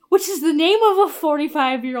 Yes. Which is the name of a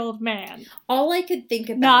 45-year-old man. All I could think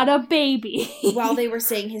about... Not a baby. while they were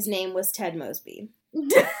saying his name was Ted Mosby.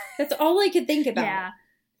 That's all I could think about. Yeah.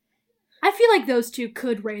 I feel like those two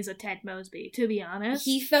could raise a Ted Mosby, to be honest.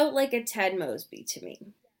 He felt like a Ted Mosby to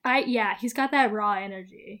me. Yeah, he's got that raw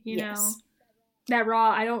energy, you know? That raw,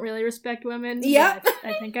 I don't really respect women. Yeah.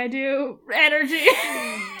 I think I do. Energy.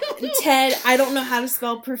 Ted, I don't know how to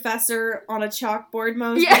spell professor on a chalkboard,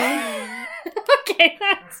 Mosby. Yeah. Okay,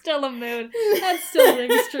 that's still a mood. That still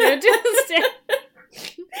rings true.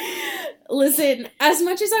 Listen, as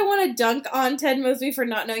much as I want to dunk on Ted Mosby for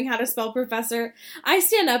not knowing how to spell professor, I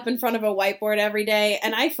stand up in front of a whiteboard every day,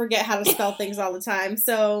 and I forget how to spell things all the time,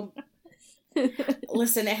 so...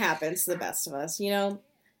 Listen, it happens to the best of us, you know?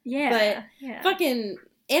 Yeah. But fucking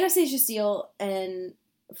Anastasia Steele and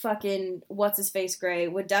fucking What's-His-Face Gray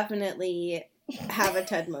would definitely have a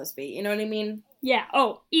Ted Mosby, you know what I mean? Yeah,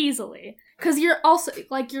 oh, easily. Because you're also,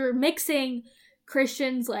 like, you're mixing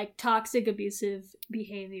Christian's, like, toxic, abusive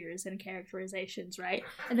behaviors and characterizations, right?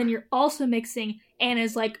 And then you're also mixing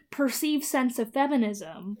Anna's, like, perceived sense of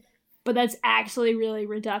feminism, but that's actually really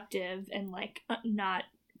reductive and, like, not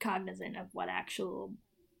cognizant of what actual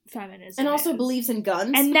feminism and also is. believes in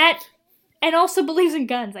guns. And also believes in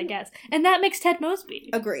guns, I guess. And that makes Ted Mosby.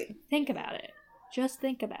 Agreed. Think about it. Just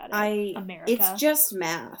think about it, America. It's just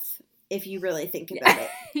math, if you really think about it.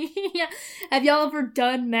 Yeah. Have y'all ever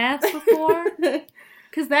done math before?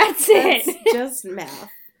 Because that's it. That's just math,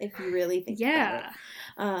 if you really think about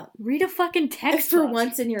it. Read a fucking textbook. For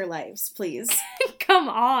once in your lives, please. Come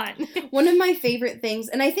on. One of my favorite things,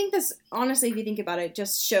 and I think this, honestly, if you think about it,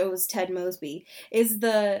 just shows Ted Mosby, is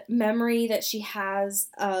the memory that she has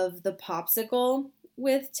of the popsicle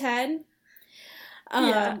with Ted.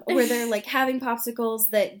 Where they're, like, having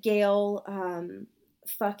popsicles that Gail,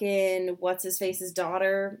 fucking What's-His-Face's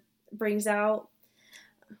daughter brings out.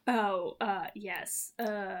 Oh, yes.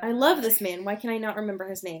 I love this man. Why can I not remember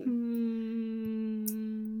his name?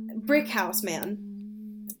 Brickhouse Man.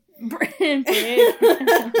 Why can I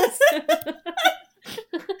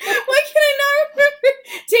not remember?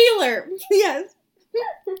 Taylor. Yes.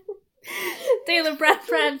 Taylor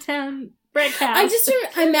Brand Brick house. I just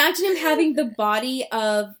imagine him having the body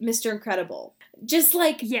of Mr. Incredible. Just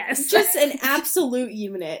like, yes. Just an absolute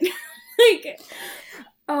unit. Like,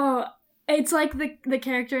 oh, it's like the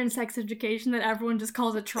character in Sex Education that everyone just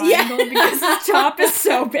calls a triangle because his top is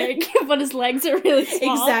so big, but his legs are really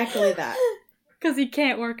small. Exactly that. Because he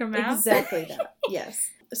can't work them out. Exactly that, yes.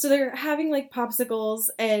 So they're having, like, popsicles,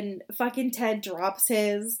 and fucking Ted drops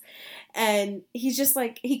his, and he's just,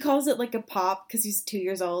 like, he calls it, like, a pop, because he's 2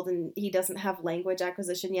 years old, and he doesn't have language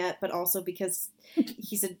acquisition yet, but also because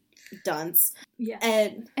he's a dunce. Yeah.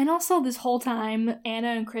 And also, this whole time, Anna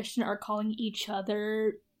and Christian are calling each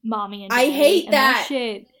other mommy and daddy. I hate that.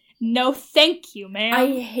 Shit. No thank you, man.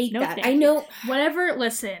 I hate that. I know. Whatever,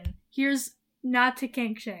 listen, here's not to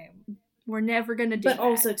kink shame. We're never gonna do that. But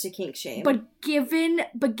also to kink shame. But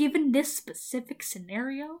given this specific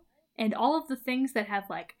scenario and all of the things that have,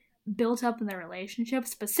 like, built up in their relationship,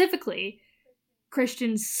 specifically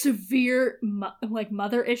Christian's severe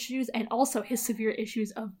mother issues, and also his severe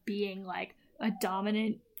issues of being, like, a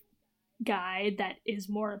dominant guy that is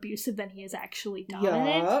more abusive than he is actually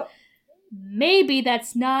dominant. Yup. Maybe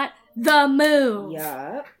that's not the move.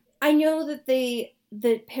 Yeah. I know that the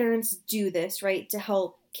parents do this, right, to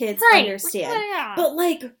help kids understand. Yeah. But,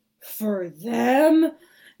 like, for them,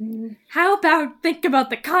 how about think about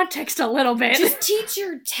the context a little bit? just teach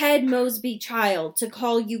your Ted Mosby child to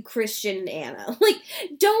call you Christian and Anna. Like,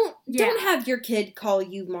 don't have your kid call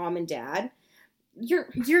you mom and dad. Your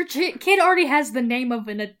kid already has the name of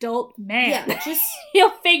an adult man. Yeah, just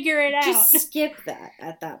he'll figure it out. Just skip that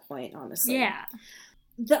at that point, honestly. Yeah.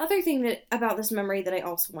 The other thing about this memory that I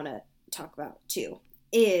also want to talk about too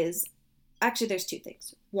is, actually, there's two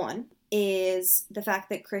things. One is the fact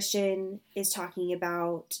that Christian is talking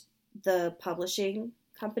about the publishing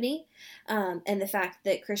company, and the fact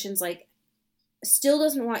that Christian's, like, still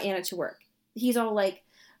doesn't want Anna to work. He's all like,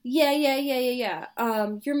 yeah.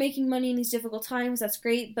 You're making money in these difficult times. That's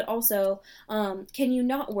great. But also, can you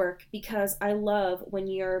not work? Because I love when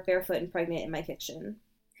you're barefoot and pregnant in my fiction.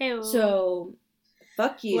 Ew. So,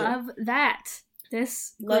 fuck you. Love that.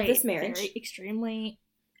 Love this marriage. Very extremely.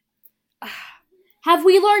 Have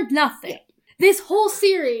we learned nothing? Yeah. This whole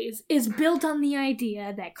series is built on the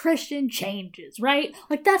idea that Christian changes, right?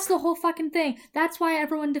 Like, that's the whole fucking thing. That's why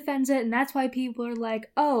everyone defends it, and that's why people are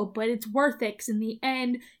like, oh, but it's worth it, 'cause in the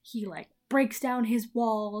end, he, like, breaks down his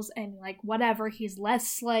walls, and, like, whatever, he's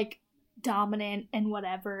less, like, dominant and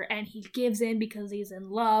whatever, and he gives in because he's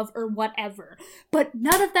in love, or whatever. But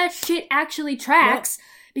none of that shit actually tracks,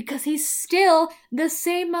 because he's still the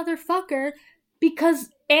same motherfucker,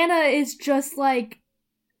 because Anna is just, like,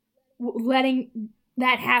 letting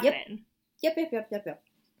that happen. Yep.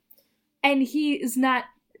 And he is not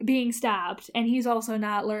being stopped, and he's also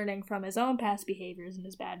not learning from his own past behaviors and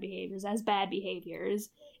his bad behaviors as bad behaviors,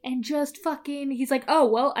 and just fucking, he's like, oh,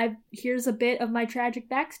 well, here's a bit of my tragic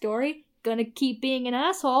backstory, gonna keep being an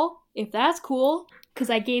asshole, if that's cool, because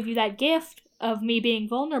I gave you that gift of me being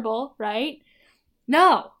vulnerable, right?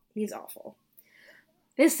 No. He's awful.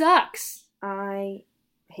 This sucks. I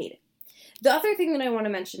hate it. The other thing that I want to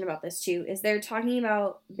mention about this, too, is they're talking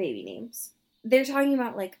about baby names. They're talking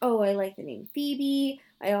about, like, oh, I like the name Phoebe.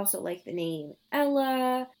 I also like the name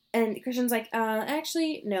Ella. And Christian's like,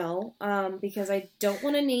 actually, no, because I don't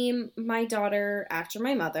want to name my daughter after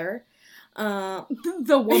my mother.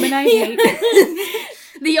 The woman I hate.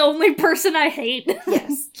 The only person I hate.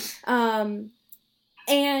 Yes.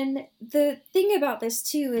 And the thing about this,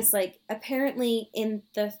 too, is, like, apparently in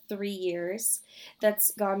the 3 years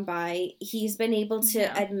that's gone by, he's been able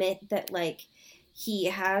to admit that, like,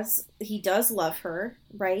 he does love her,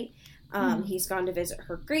 right? He's gone to visit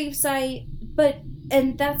her gravesite,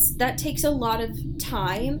 and that takes a lot of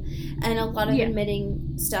time and a lot of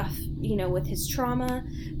admitting stuff, you know, with his trauma.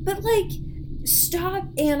 But, like, stop,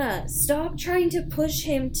 Anna. Stop trying to push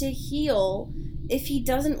him to heal if he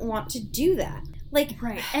doesn't want to do that. Like,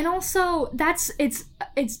 right. And also,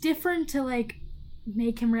 it's different to, like,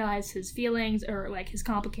 make him realize his feelings, or, like, his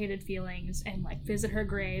complicated feelings, and, like, visit her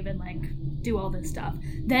grave and, like, do all this stuff,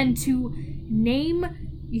 than to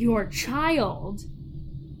name your child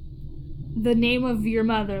the name of your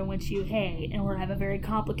mother, which you hate and or have a very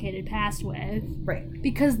complicated past with. Right.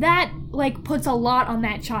 Because that, like, puts a lot on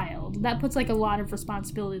that child. That puts, like, a lot of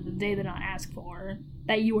responsibility that they did not ask for,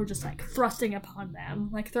 that you were just, like, thrusting upon them.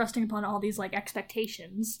 Like, thrusting upon all these, like,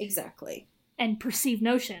 expectations. Exactly. And perceived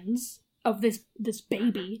notions of this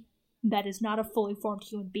baby that is not a fully formed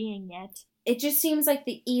human being yet. It just seems like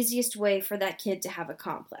the easiest way for that kid to have a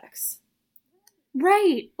complex.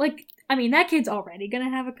 Right. Like, I mean, that kid's already gonna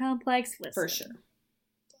have a complex. Listen. For sure.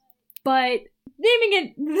 But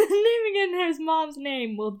naming it his mom's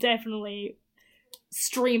name will definitely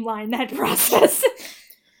streamline that process.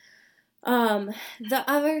 The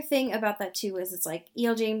other thing about that too is it's like,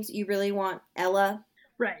 E.L. James, you really want Ella?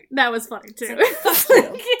 Right. That was funny too. It's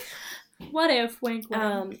like, fuck you. What if, wink,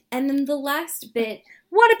 wink. And then the last bit.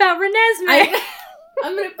 What about Renesmee?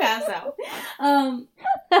 I'm gonna pass out.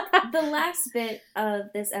 The last bit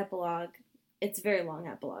of this epilogue, it's a very long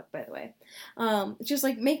epilogue, by the way. Just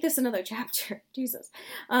like, make this another chapter. Jesus.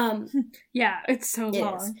 Yeah, it's so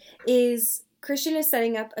long. Is Christian is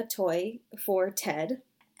setting up a toy for Ted,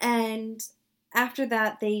 and after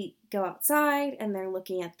that they go outside and they're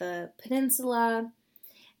looking at the peninsula.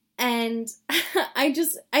 And I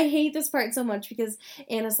hate this part so much because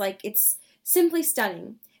Anna's like, it's simply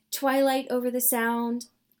stunning. Twilight over the sound.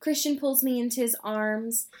 Christian pulls me into his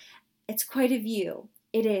arms. It's quite a view.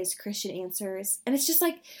 It is, Christian answers. And it's just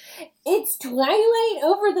like, it's twilight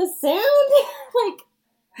over the sound?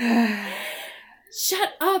 Like,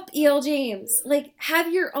 shut up, E.L. James. Like,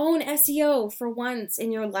 have your own SEO for once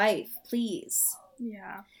in your life, please.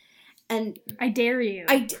 Yeah. And I dare you.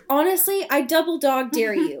 Honestly, I double dog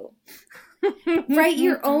dare you. Write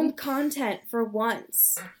your own content for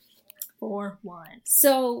once. For once.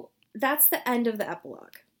 So that's the end of the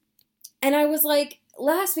epilogue. And I was like,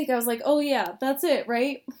 last week I was like, oh yeah, that's it,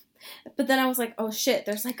 right? But then I was like, oh shit,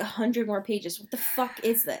 there's like 100 more pages. What the fuck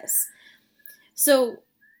is this? So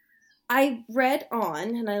I read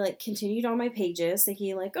on and I like continued on my pages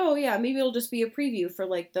thinking like, oh yeah, maybe it'll just be a preview for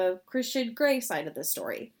like the Christian Grey side of the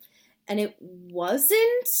story. And it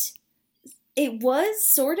wasn't. It was,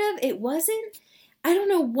 sort of. It wasn't. I don't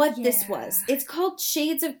know what this was. It's called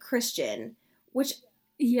Shades of Christian, which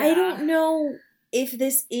I don't know if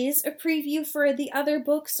this is a preview for the other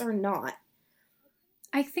books or not.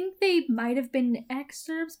 I think they might have been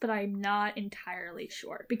excerpts, but I'm not entirely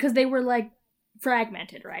sure. Because they were, like,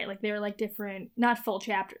 fragmented, right? Like, they were, like, different, not full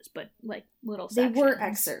chapters, but, like, little sections. They were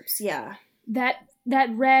excerpts, yeah. That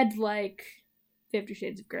read, like, 50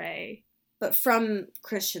 Shades of Grey. But from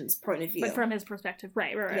Christian's point of view. But from his perspective,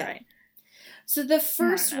 right. So the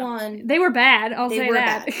first one... They were bad, I'll say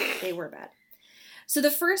that. They were bad. So the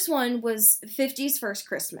first one was 50's First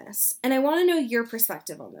Christmas. And I want to know your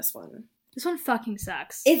perspective on this one. This one fucking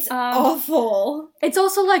sucks. It's awful. It's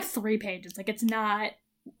also like 3 pages. Like, it's not...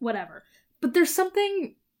 whatever. But there's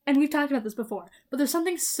something... and we've talked about this before. But there's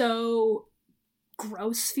something so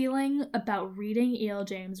gross feeling about reading E.L.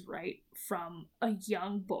 James write from a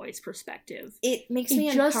young boy's perspective. It makes me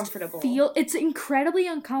uncomfortable. It's incredibly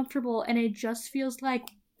uncomfortable, and it just feels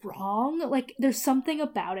like wrong. Like, there's something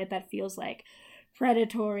about it that feels like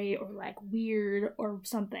predatory or like weird or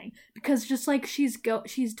something, because just like she's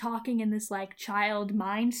talking in this like child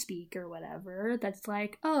mind speak or whatever that's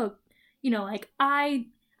like, oh, you know, like I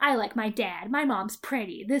like my dad, my mom's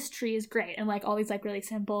pretty, this tree is great, and like all these like really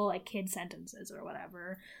simple like kid sentences or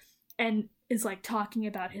whatever, and is like talking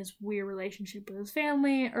about his weird relationship with his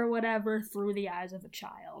family or whatever through the eyes of a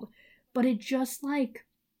child. But it just like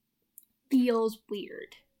feels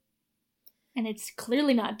weird. And it's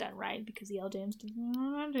clearly not done right because E.L. James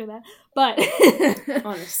doesn't do that. But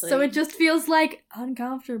honestly. So it just feels like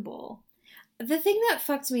uncomfortable. The thing that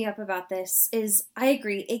fucked me up about this is, I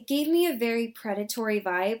agree, it gave me a very predatory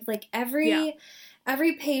vibe. Like every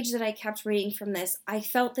page that I kept reading from this, I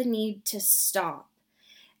felt the need to stop.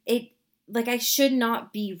 Like, I should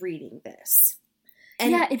not be reading this.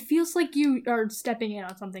 And yeah, it feels like you are stepping in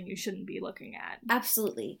on something you shouldn't be looking at.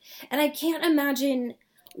 Absolutely. And I can't imagine,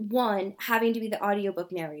 one, having to be the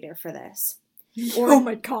audiobook narrator for this. Or, oh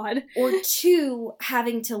my god. Or two,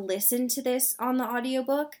 having to listen to this on the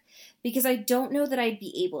audiobook, because I don't know that I'd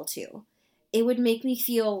be able to. It would make me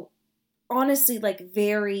feel, honestly, like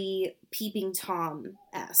very Peeping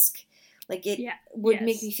Tom-esque. Like, it would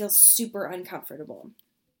make me feel super uncomfortable.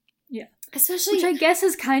 Yeah. Especially... which I guess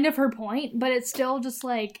is kind of her point, but it's still just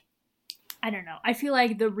like, I don't know. I feel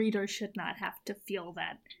like the reader should not have to feel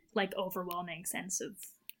that, like, overwhelming sense of,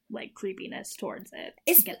 like, creepiness towards it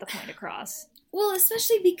to get the point across. Well,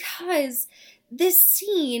 especially because this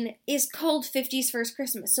scene is called 50's First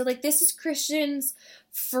Christmas. So, like, this is Christian's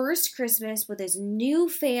first Christmas with his new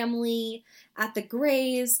family at the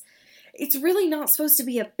Greys. It's really not supposed to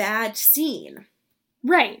be a bad scene.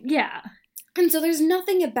 Right, yeah. And so there's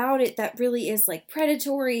nothing about it that really is, like,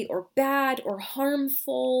 predatory or bad or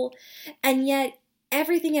harmful. And yet,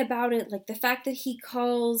 everything about it, like the fact that he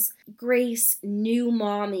calls Grace new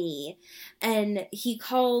mommy, and he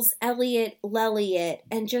calls Elliot Lelliot,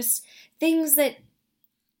 and just things that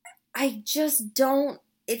I just don't,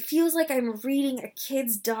 it feels like I'm reading a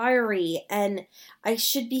kid's diary and I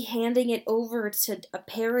should be handing it over to a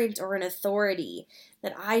parent or an authority,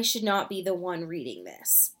 that I should not be the one reading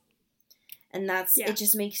this. And it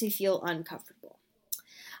just makes me feel uncomfortable.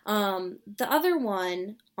 The other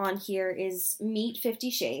one on here is Meet 50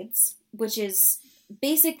 Shades, which is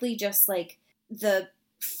basically just like the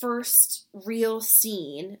first real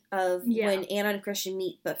scene of when Anna and Christian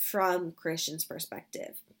meet, but from Christian's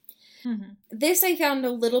perspective. Mm-hmm. This I found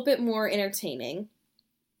a little bit more entertaining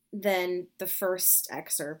than the first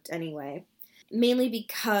excerpt anyway, mainly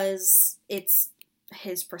because it's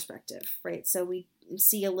his perspective, right? So we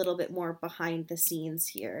see a little bit more behind the scenes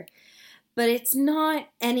here, but it's not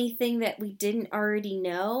anything that we didn't already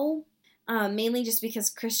know, mainly just because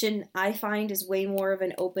Christian, I find, is way more of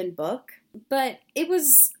an open book. But it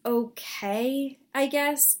was okay, I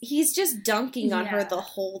guess. He's just dunking on her the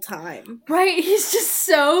whole time. Right, he's just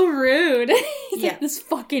so rude. He's like, this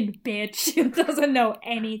fucking bitch who doesn't know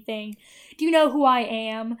anything. Do you know who I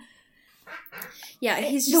am? Yeah,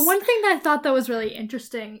 he's just... The one thing that I thought that was really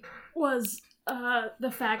interesting was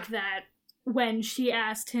the fact that when she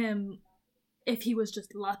asked him if he was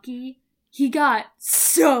just lucky, he got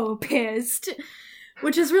so pissed.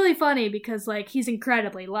 Which is really funny because, like, he's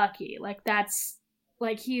incredibly lucky. Like, that's,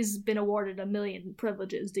 like, he's been awarded 1 million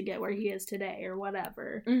privileges to get where he is today or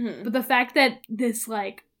whatever. Mm-hmm. But the fact that this,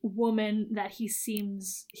 like, woman that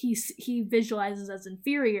he visualizes as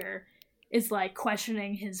inferior is, like,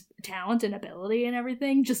 questioning his talent and ability and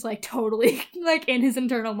everything, just, like, totally, like, in his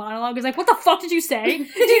internal monologue is like, what the fuck did you say?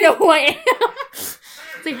 Do you know who I am? It's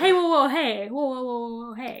like, hey,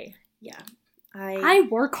 whoa, hey. Yeah. I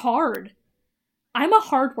work hard. I'm a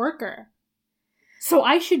hard worker, so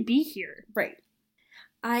I should be here. Right.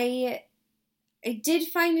 I did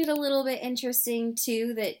find it a little bit interesting,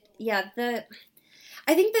 too, that,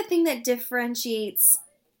 I think the thing that differentiates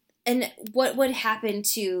and what would happen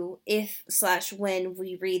to if/when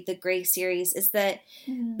we read the Grey series is that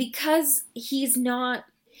because he's not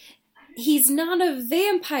a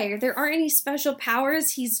vampire. There aren't any special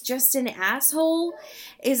powers. He's just an asshole.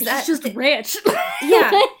 He's just rich.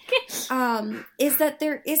 Yeah. Is that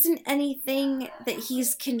there isn't anything that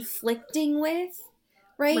he's conflicting with,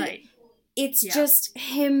 right? It's just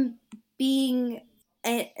him being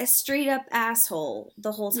a straight up asshole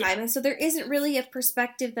the whole time. And so there isn't really a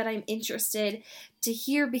perspective that I'm interested to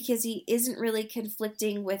hear because he isn't really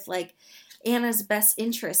conflicting with, like, Anna's best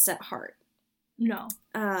interests at heart. No.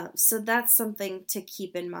 So that's something to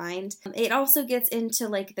keep in mind. It also gets into,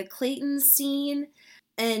 like, the Clayton scene,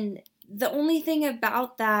 and the only thing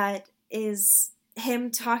about that is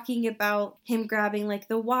him talking about him grabbing, like,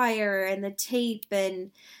 the wire and the tape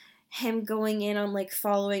and him going in on, like,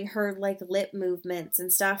 following her, like, lip movements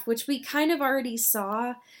and stuff, which we kind of already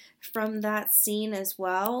saw from that scene as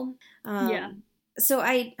well. So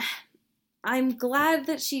I'm glad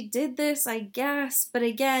that she did this, I guess, but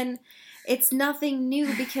again, it's nothing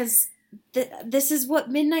new because this is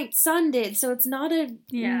what Midnight Sun did, so it's not a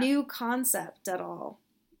new concept at all.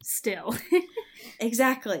 Still.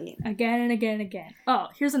 Exactly. Again and again and again. Oh,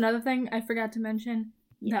 here's another thing I forgot to mention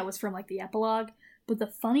that was from, like, the epilogue, but the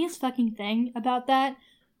funniest fucking thing about that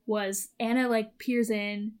was Anna, like, peers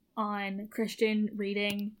in on Christian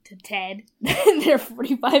reading to Ted, their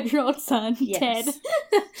 45-year-old son, Ted.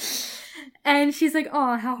 And she's like,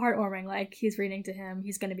 oh, how heartwarming, like, he's reading to him,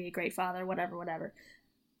 he's gonna be a great father, whatever.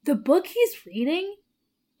 The book he's reading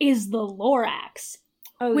is The Lorax.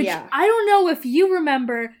 Oh, which I don't know if you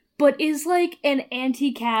remember, but is, like, an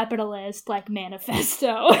anti-capitalist, like,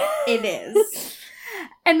 manifesto. It is.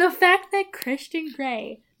 And the fact that Christian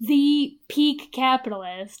Grey, the peak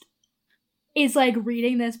capitalist, is, like,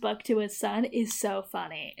 reading this book to his son is so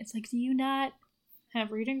funny. It's like, do you not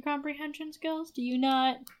have reading comprehension skills? Do you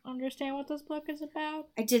not understand what this book is about?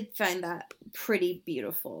 I did find that pretty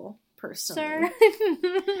beautiful, personally. Sir?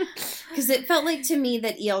 Because it felt like to me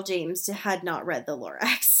that E.L. James had not read The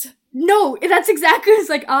Lorax. No, that's exactly, it's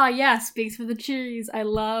like, speaks for the cheeries. I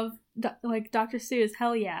love, like, Dr. Seuss,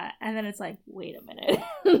 hell yeah. And then it's like, wait a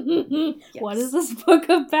minute. What is this book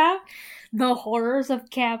about? The horrors of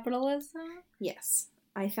capitalism? Yes.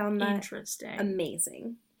 I found that interesting.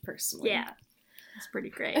 Amazing, personally. Yeah. It's pretty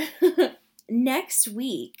great. Next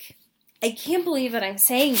week, I can't believe that I'm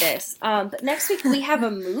saying this, but next week we have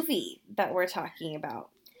a movie that we're talking about.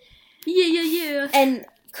 Yeah. And,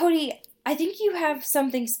 Cody, I think you have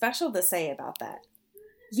something special to say about that.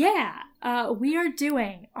 Yeah. We are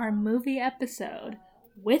doing our movie episode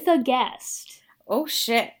with a guest. Oh,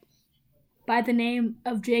 shit. By the name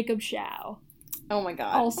of Jacob Shao. Oh, my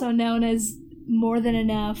God. Also known as More Than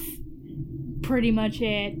Enough, Pretty Much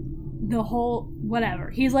It, the whole, whatever.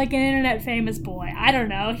 He's like an internet famous boy. I don't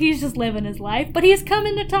know. He's just living his life. But he's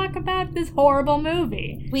coming to talk about this horrible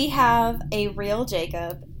movie. We have a real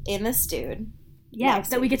Jacob in the stewed. Yeah,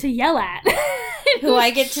 that we get to yell at. Who I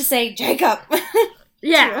get to say, Jacob!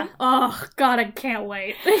 Yeah. Oh, God, I can't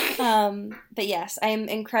wait. But yes, I'm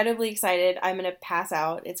incredibly excited. I'm going to pass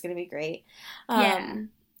out. It's going to be great. I'm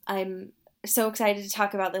so excited to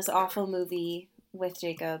talk about this awful movie with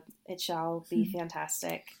Jacob. It shall be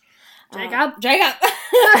fantastic. Jacob!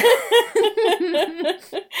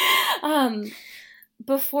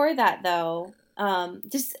 Before that, though,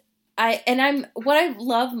 what I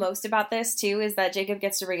love most about this too is that Jacob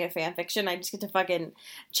gets to bring a fan fiction. I just get to fucking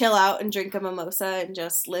chill out and drink a mimosa and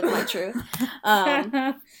just live my truth.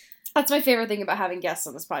 That's my favorite thing about having guests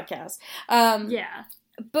on this podcast. Yeah.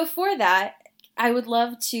 Before that, I would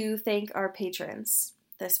love to thank our patrons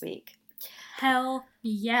this week. Hell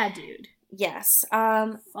yeah, dude. Yes.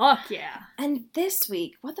 Fuck yeah. And this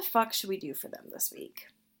week, what the fuck should we do for them this week?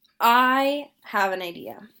 I have an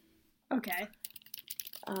idea. Okay.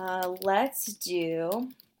 Let's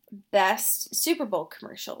do best Super Bowl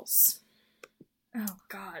commercials. Oh,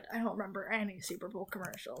 God. I don't remember any Super Bowl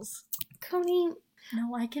commercials. Coney.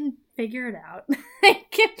 No, I can figure it out.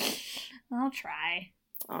 I'll try.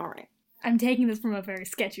 All right. I'm taking this from a very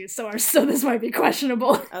sketchy source, so this might be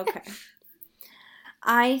questionable. Okay.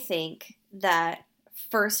 I think that,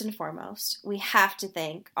 first and foremost, we have to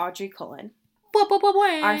thank Audrey Cullen,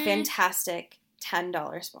 our fantastic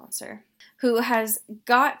 $10 sponsor, who has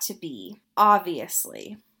got to be,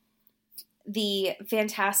 obviously, the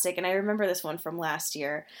fantastic, and I remember this one from last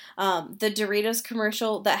year, the Doritos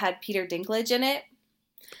commercial that had Peter Dinklage in it.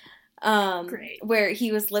 Great. Where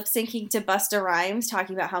he was lip syncing to Busta Rhymes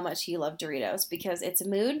talking about how much he loved Doritos because it's a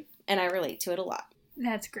mood and I relate to it a lot.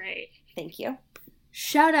 That's great. Thank you.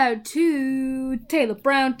 Shout out to Taylor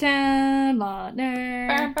Browntown,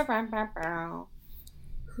 Lautner,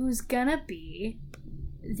 who's gonna be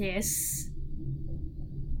this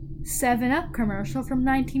 7-Up commercial from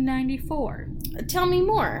 1994. Tell me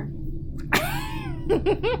more.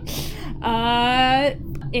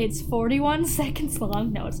 It's 41 seconds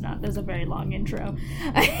long. No, it's not. There's a very long intro.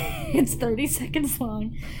 It's 30 seconds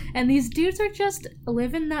long. And these dudes are just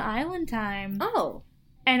living the island time. Oh.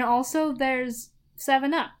 And also there's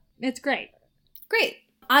 7-Up. It's great. Great.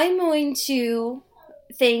 I'm going to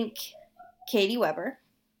thank Katie Weber,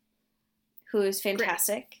 who is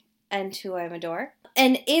fantastic and who I adore.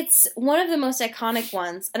 And it's one of the most iconic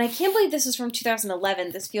ones. And I can't believe this is from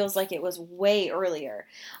 2011. This feels like it was way earlier.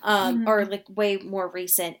 Or like way more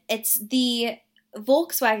recent. It's the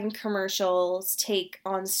Volkswagen commercials take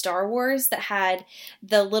on Star Wars that had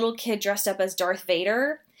the little kid dressed up as Darth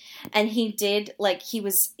Vader. And he did, like, he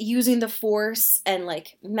was using the Force and,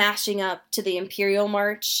 like, mashing up to the Imperial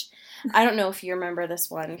March. I don't know if you remember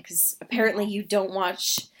this one, because apparently you don't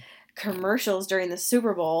watch commercials during the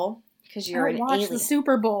Super Bowl. Because you're an alien. Watch the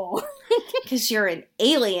Super Bowl. Because you're an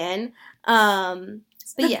alien. But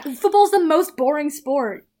yeah. Football's the most boring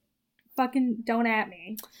sport. Fucking don't at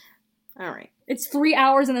me. Alright. It's 3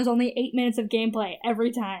 hours and there's only 8 minutes of gameplay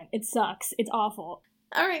every time. It sucks. It's awful.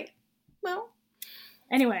 Alright. Well.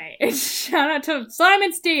 Anyway, shout out to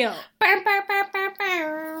Simon Steele.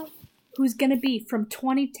 Who's gonna be from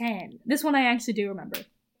 2010. This one I actually do remember.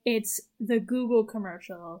 It's the Google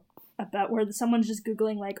commercial about where someone's just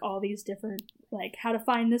Googling, like, all these different, like, how to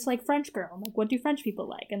find this, like, French girl. Like, what do French people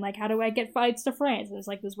like? And, like, how do I get flights to France? And it's,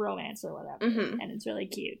 like, this romance or whatever. Mm-hmm. And it's really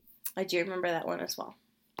cute. I do remember that one as well.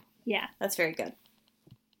 Yeah. That's very good.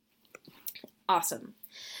 Awesome.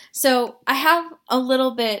 So, I have a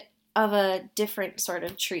little bit of a different sort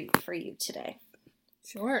of treat for you today.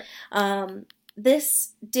 Sure.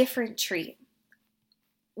 This different treat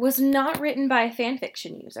was not written by a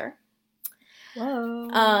fanfiction user.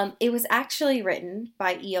 Whoa. It was actually written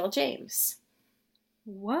by E.L. James.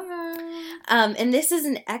 Whoa. And this is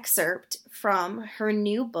an excerpt from her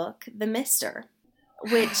new book, The Mister,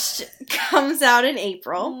 which comes out in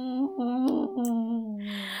April.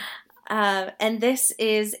 And this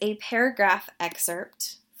is a paragraph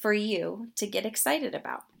excerpt for you to get excited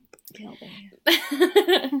about.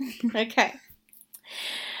 Okay.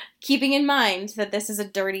 Keeping in mind that this is a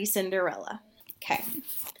dirty Cinderella. Okay.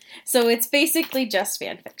 So it's basically just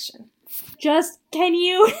fan fiction. Just, can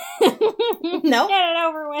you? No. Get it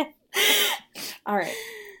over with. All right.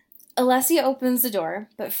 Alessia opens the door,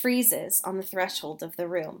 but freezes on the threshold of the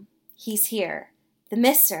room. He's here. The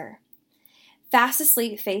Mister. Fast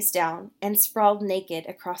asleep face down and sprawled naked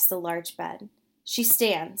across the large bed. She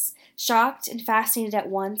stands, shocked and fascinated at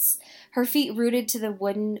once, her feet rooted to the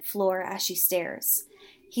wooden floor as she stares.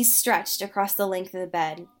 He's stretched across the length of the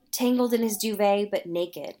bed, tangled in his duvet, but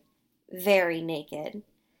naked. Very naked.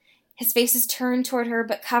 His face is turned toward her,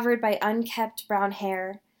 but covered by unkempt brown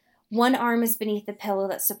hair. One arm is beneath the pillow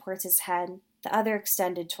that supports his head, the other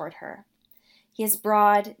extended toward her. He has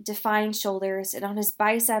broad, defined shoulders, and on his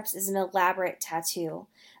biceps is an elaborate tattoo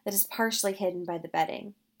that is partially hidden by the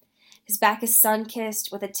bedding. His back is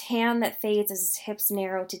sun-kissed, with a tan that fades as his hips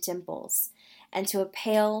narrow to dimples, and to a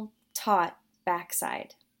pale, taut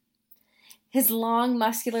backside. His long,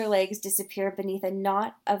 muscular legs disappear beneath a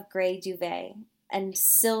knot of gray duvet and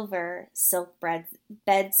silver silk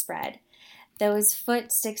bedspread, though his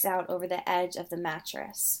foot sticks out over the edge of the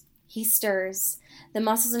mattress. He stirs, the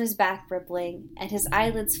muscles in his back rippling, and his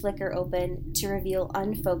eyelids flicker open to reveal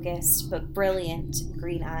unfocused but brilliant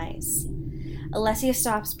green eyes. Alessia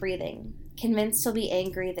stops breathing, convinced he'll be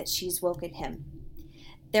angry that she's woken him.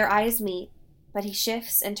 Their eyes meet, but he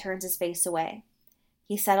shifts and turns his face away.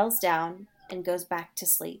 He settles down and goes back to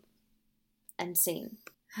sleep. End scene.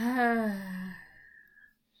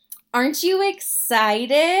 Aren't you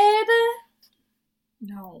excited?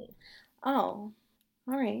 No. Oh.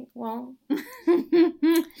 All right, well,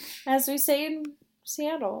 as we say in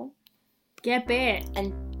Seattle, get bit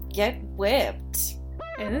and get whipped.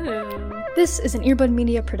 Ooh. This is an Earbud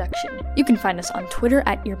Media production. You can find us on Twitter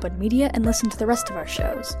at Earbud Media and listen to the rest of our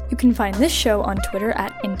shows. You can find this show on Twitter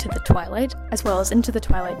at Into the Twilight, as well as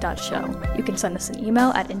intothetwilight.show. You can send us an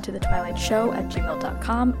email at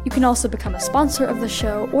intothetwilightshow@gmail.com. You can also become a sponsor of the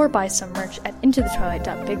show or buy some merch at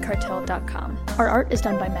intothetwilight.bigcartel.com. Our art is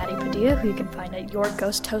done by Maddie Padilla, who you can find at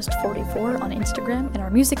YourGhostHost44 on Instagram, and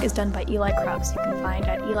our music is done by Eli Krause. You can find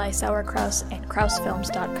at Eli Sauerkraus and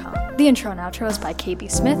KrauseFilms.com. The intro and outro is by KB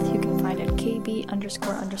Smith, who you can find at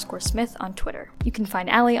KB__Smith on Twitter. You can find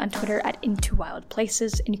Allie on Twitter at Into Wild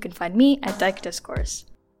Places, and you can find me at Dyke Discourse.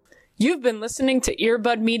 You've been listening to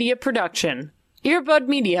Earbud Media Production. Earbud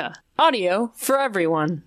Media. Audio for everyone.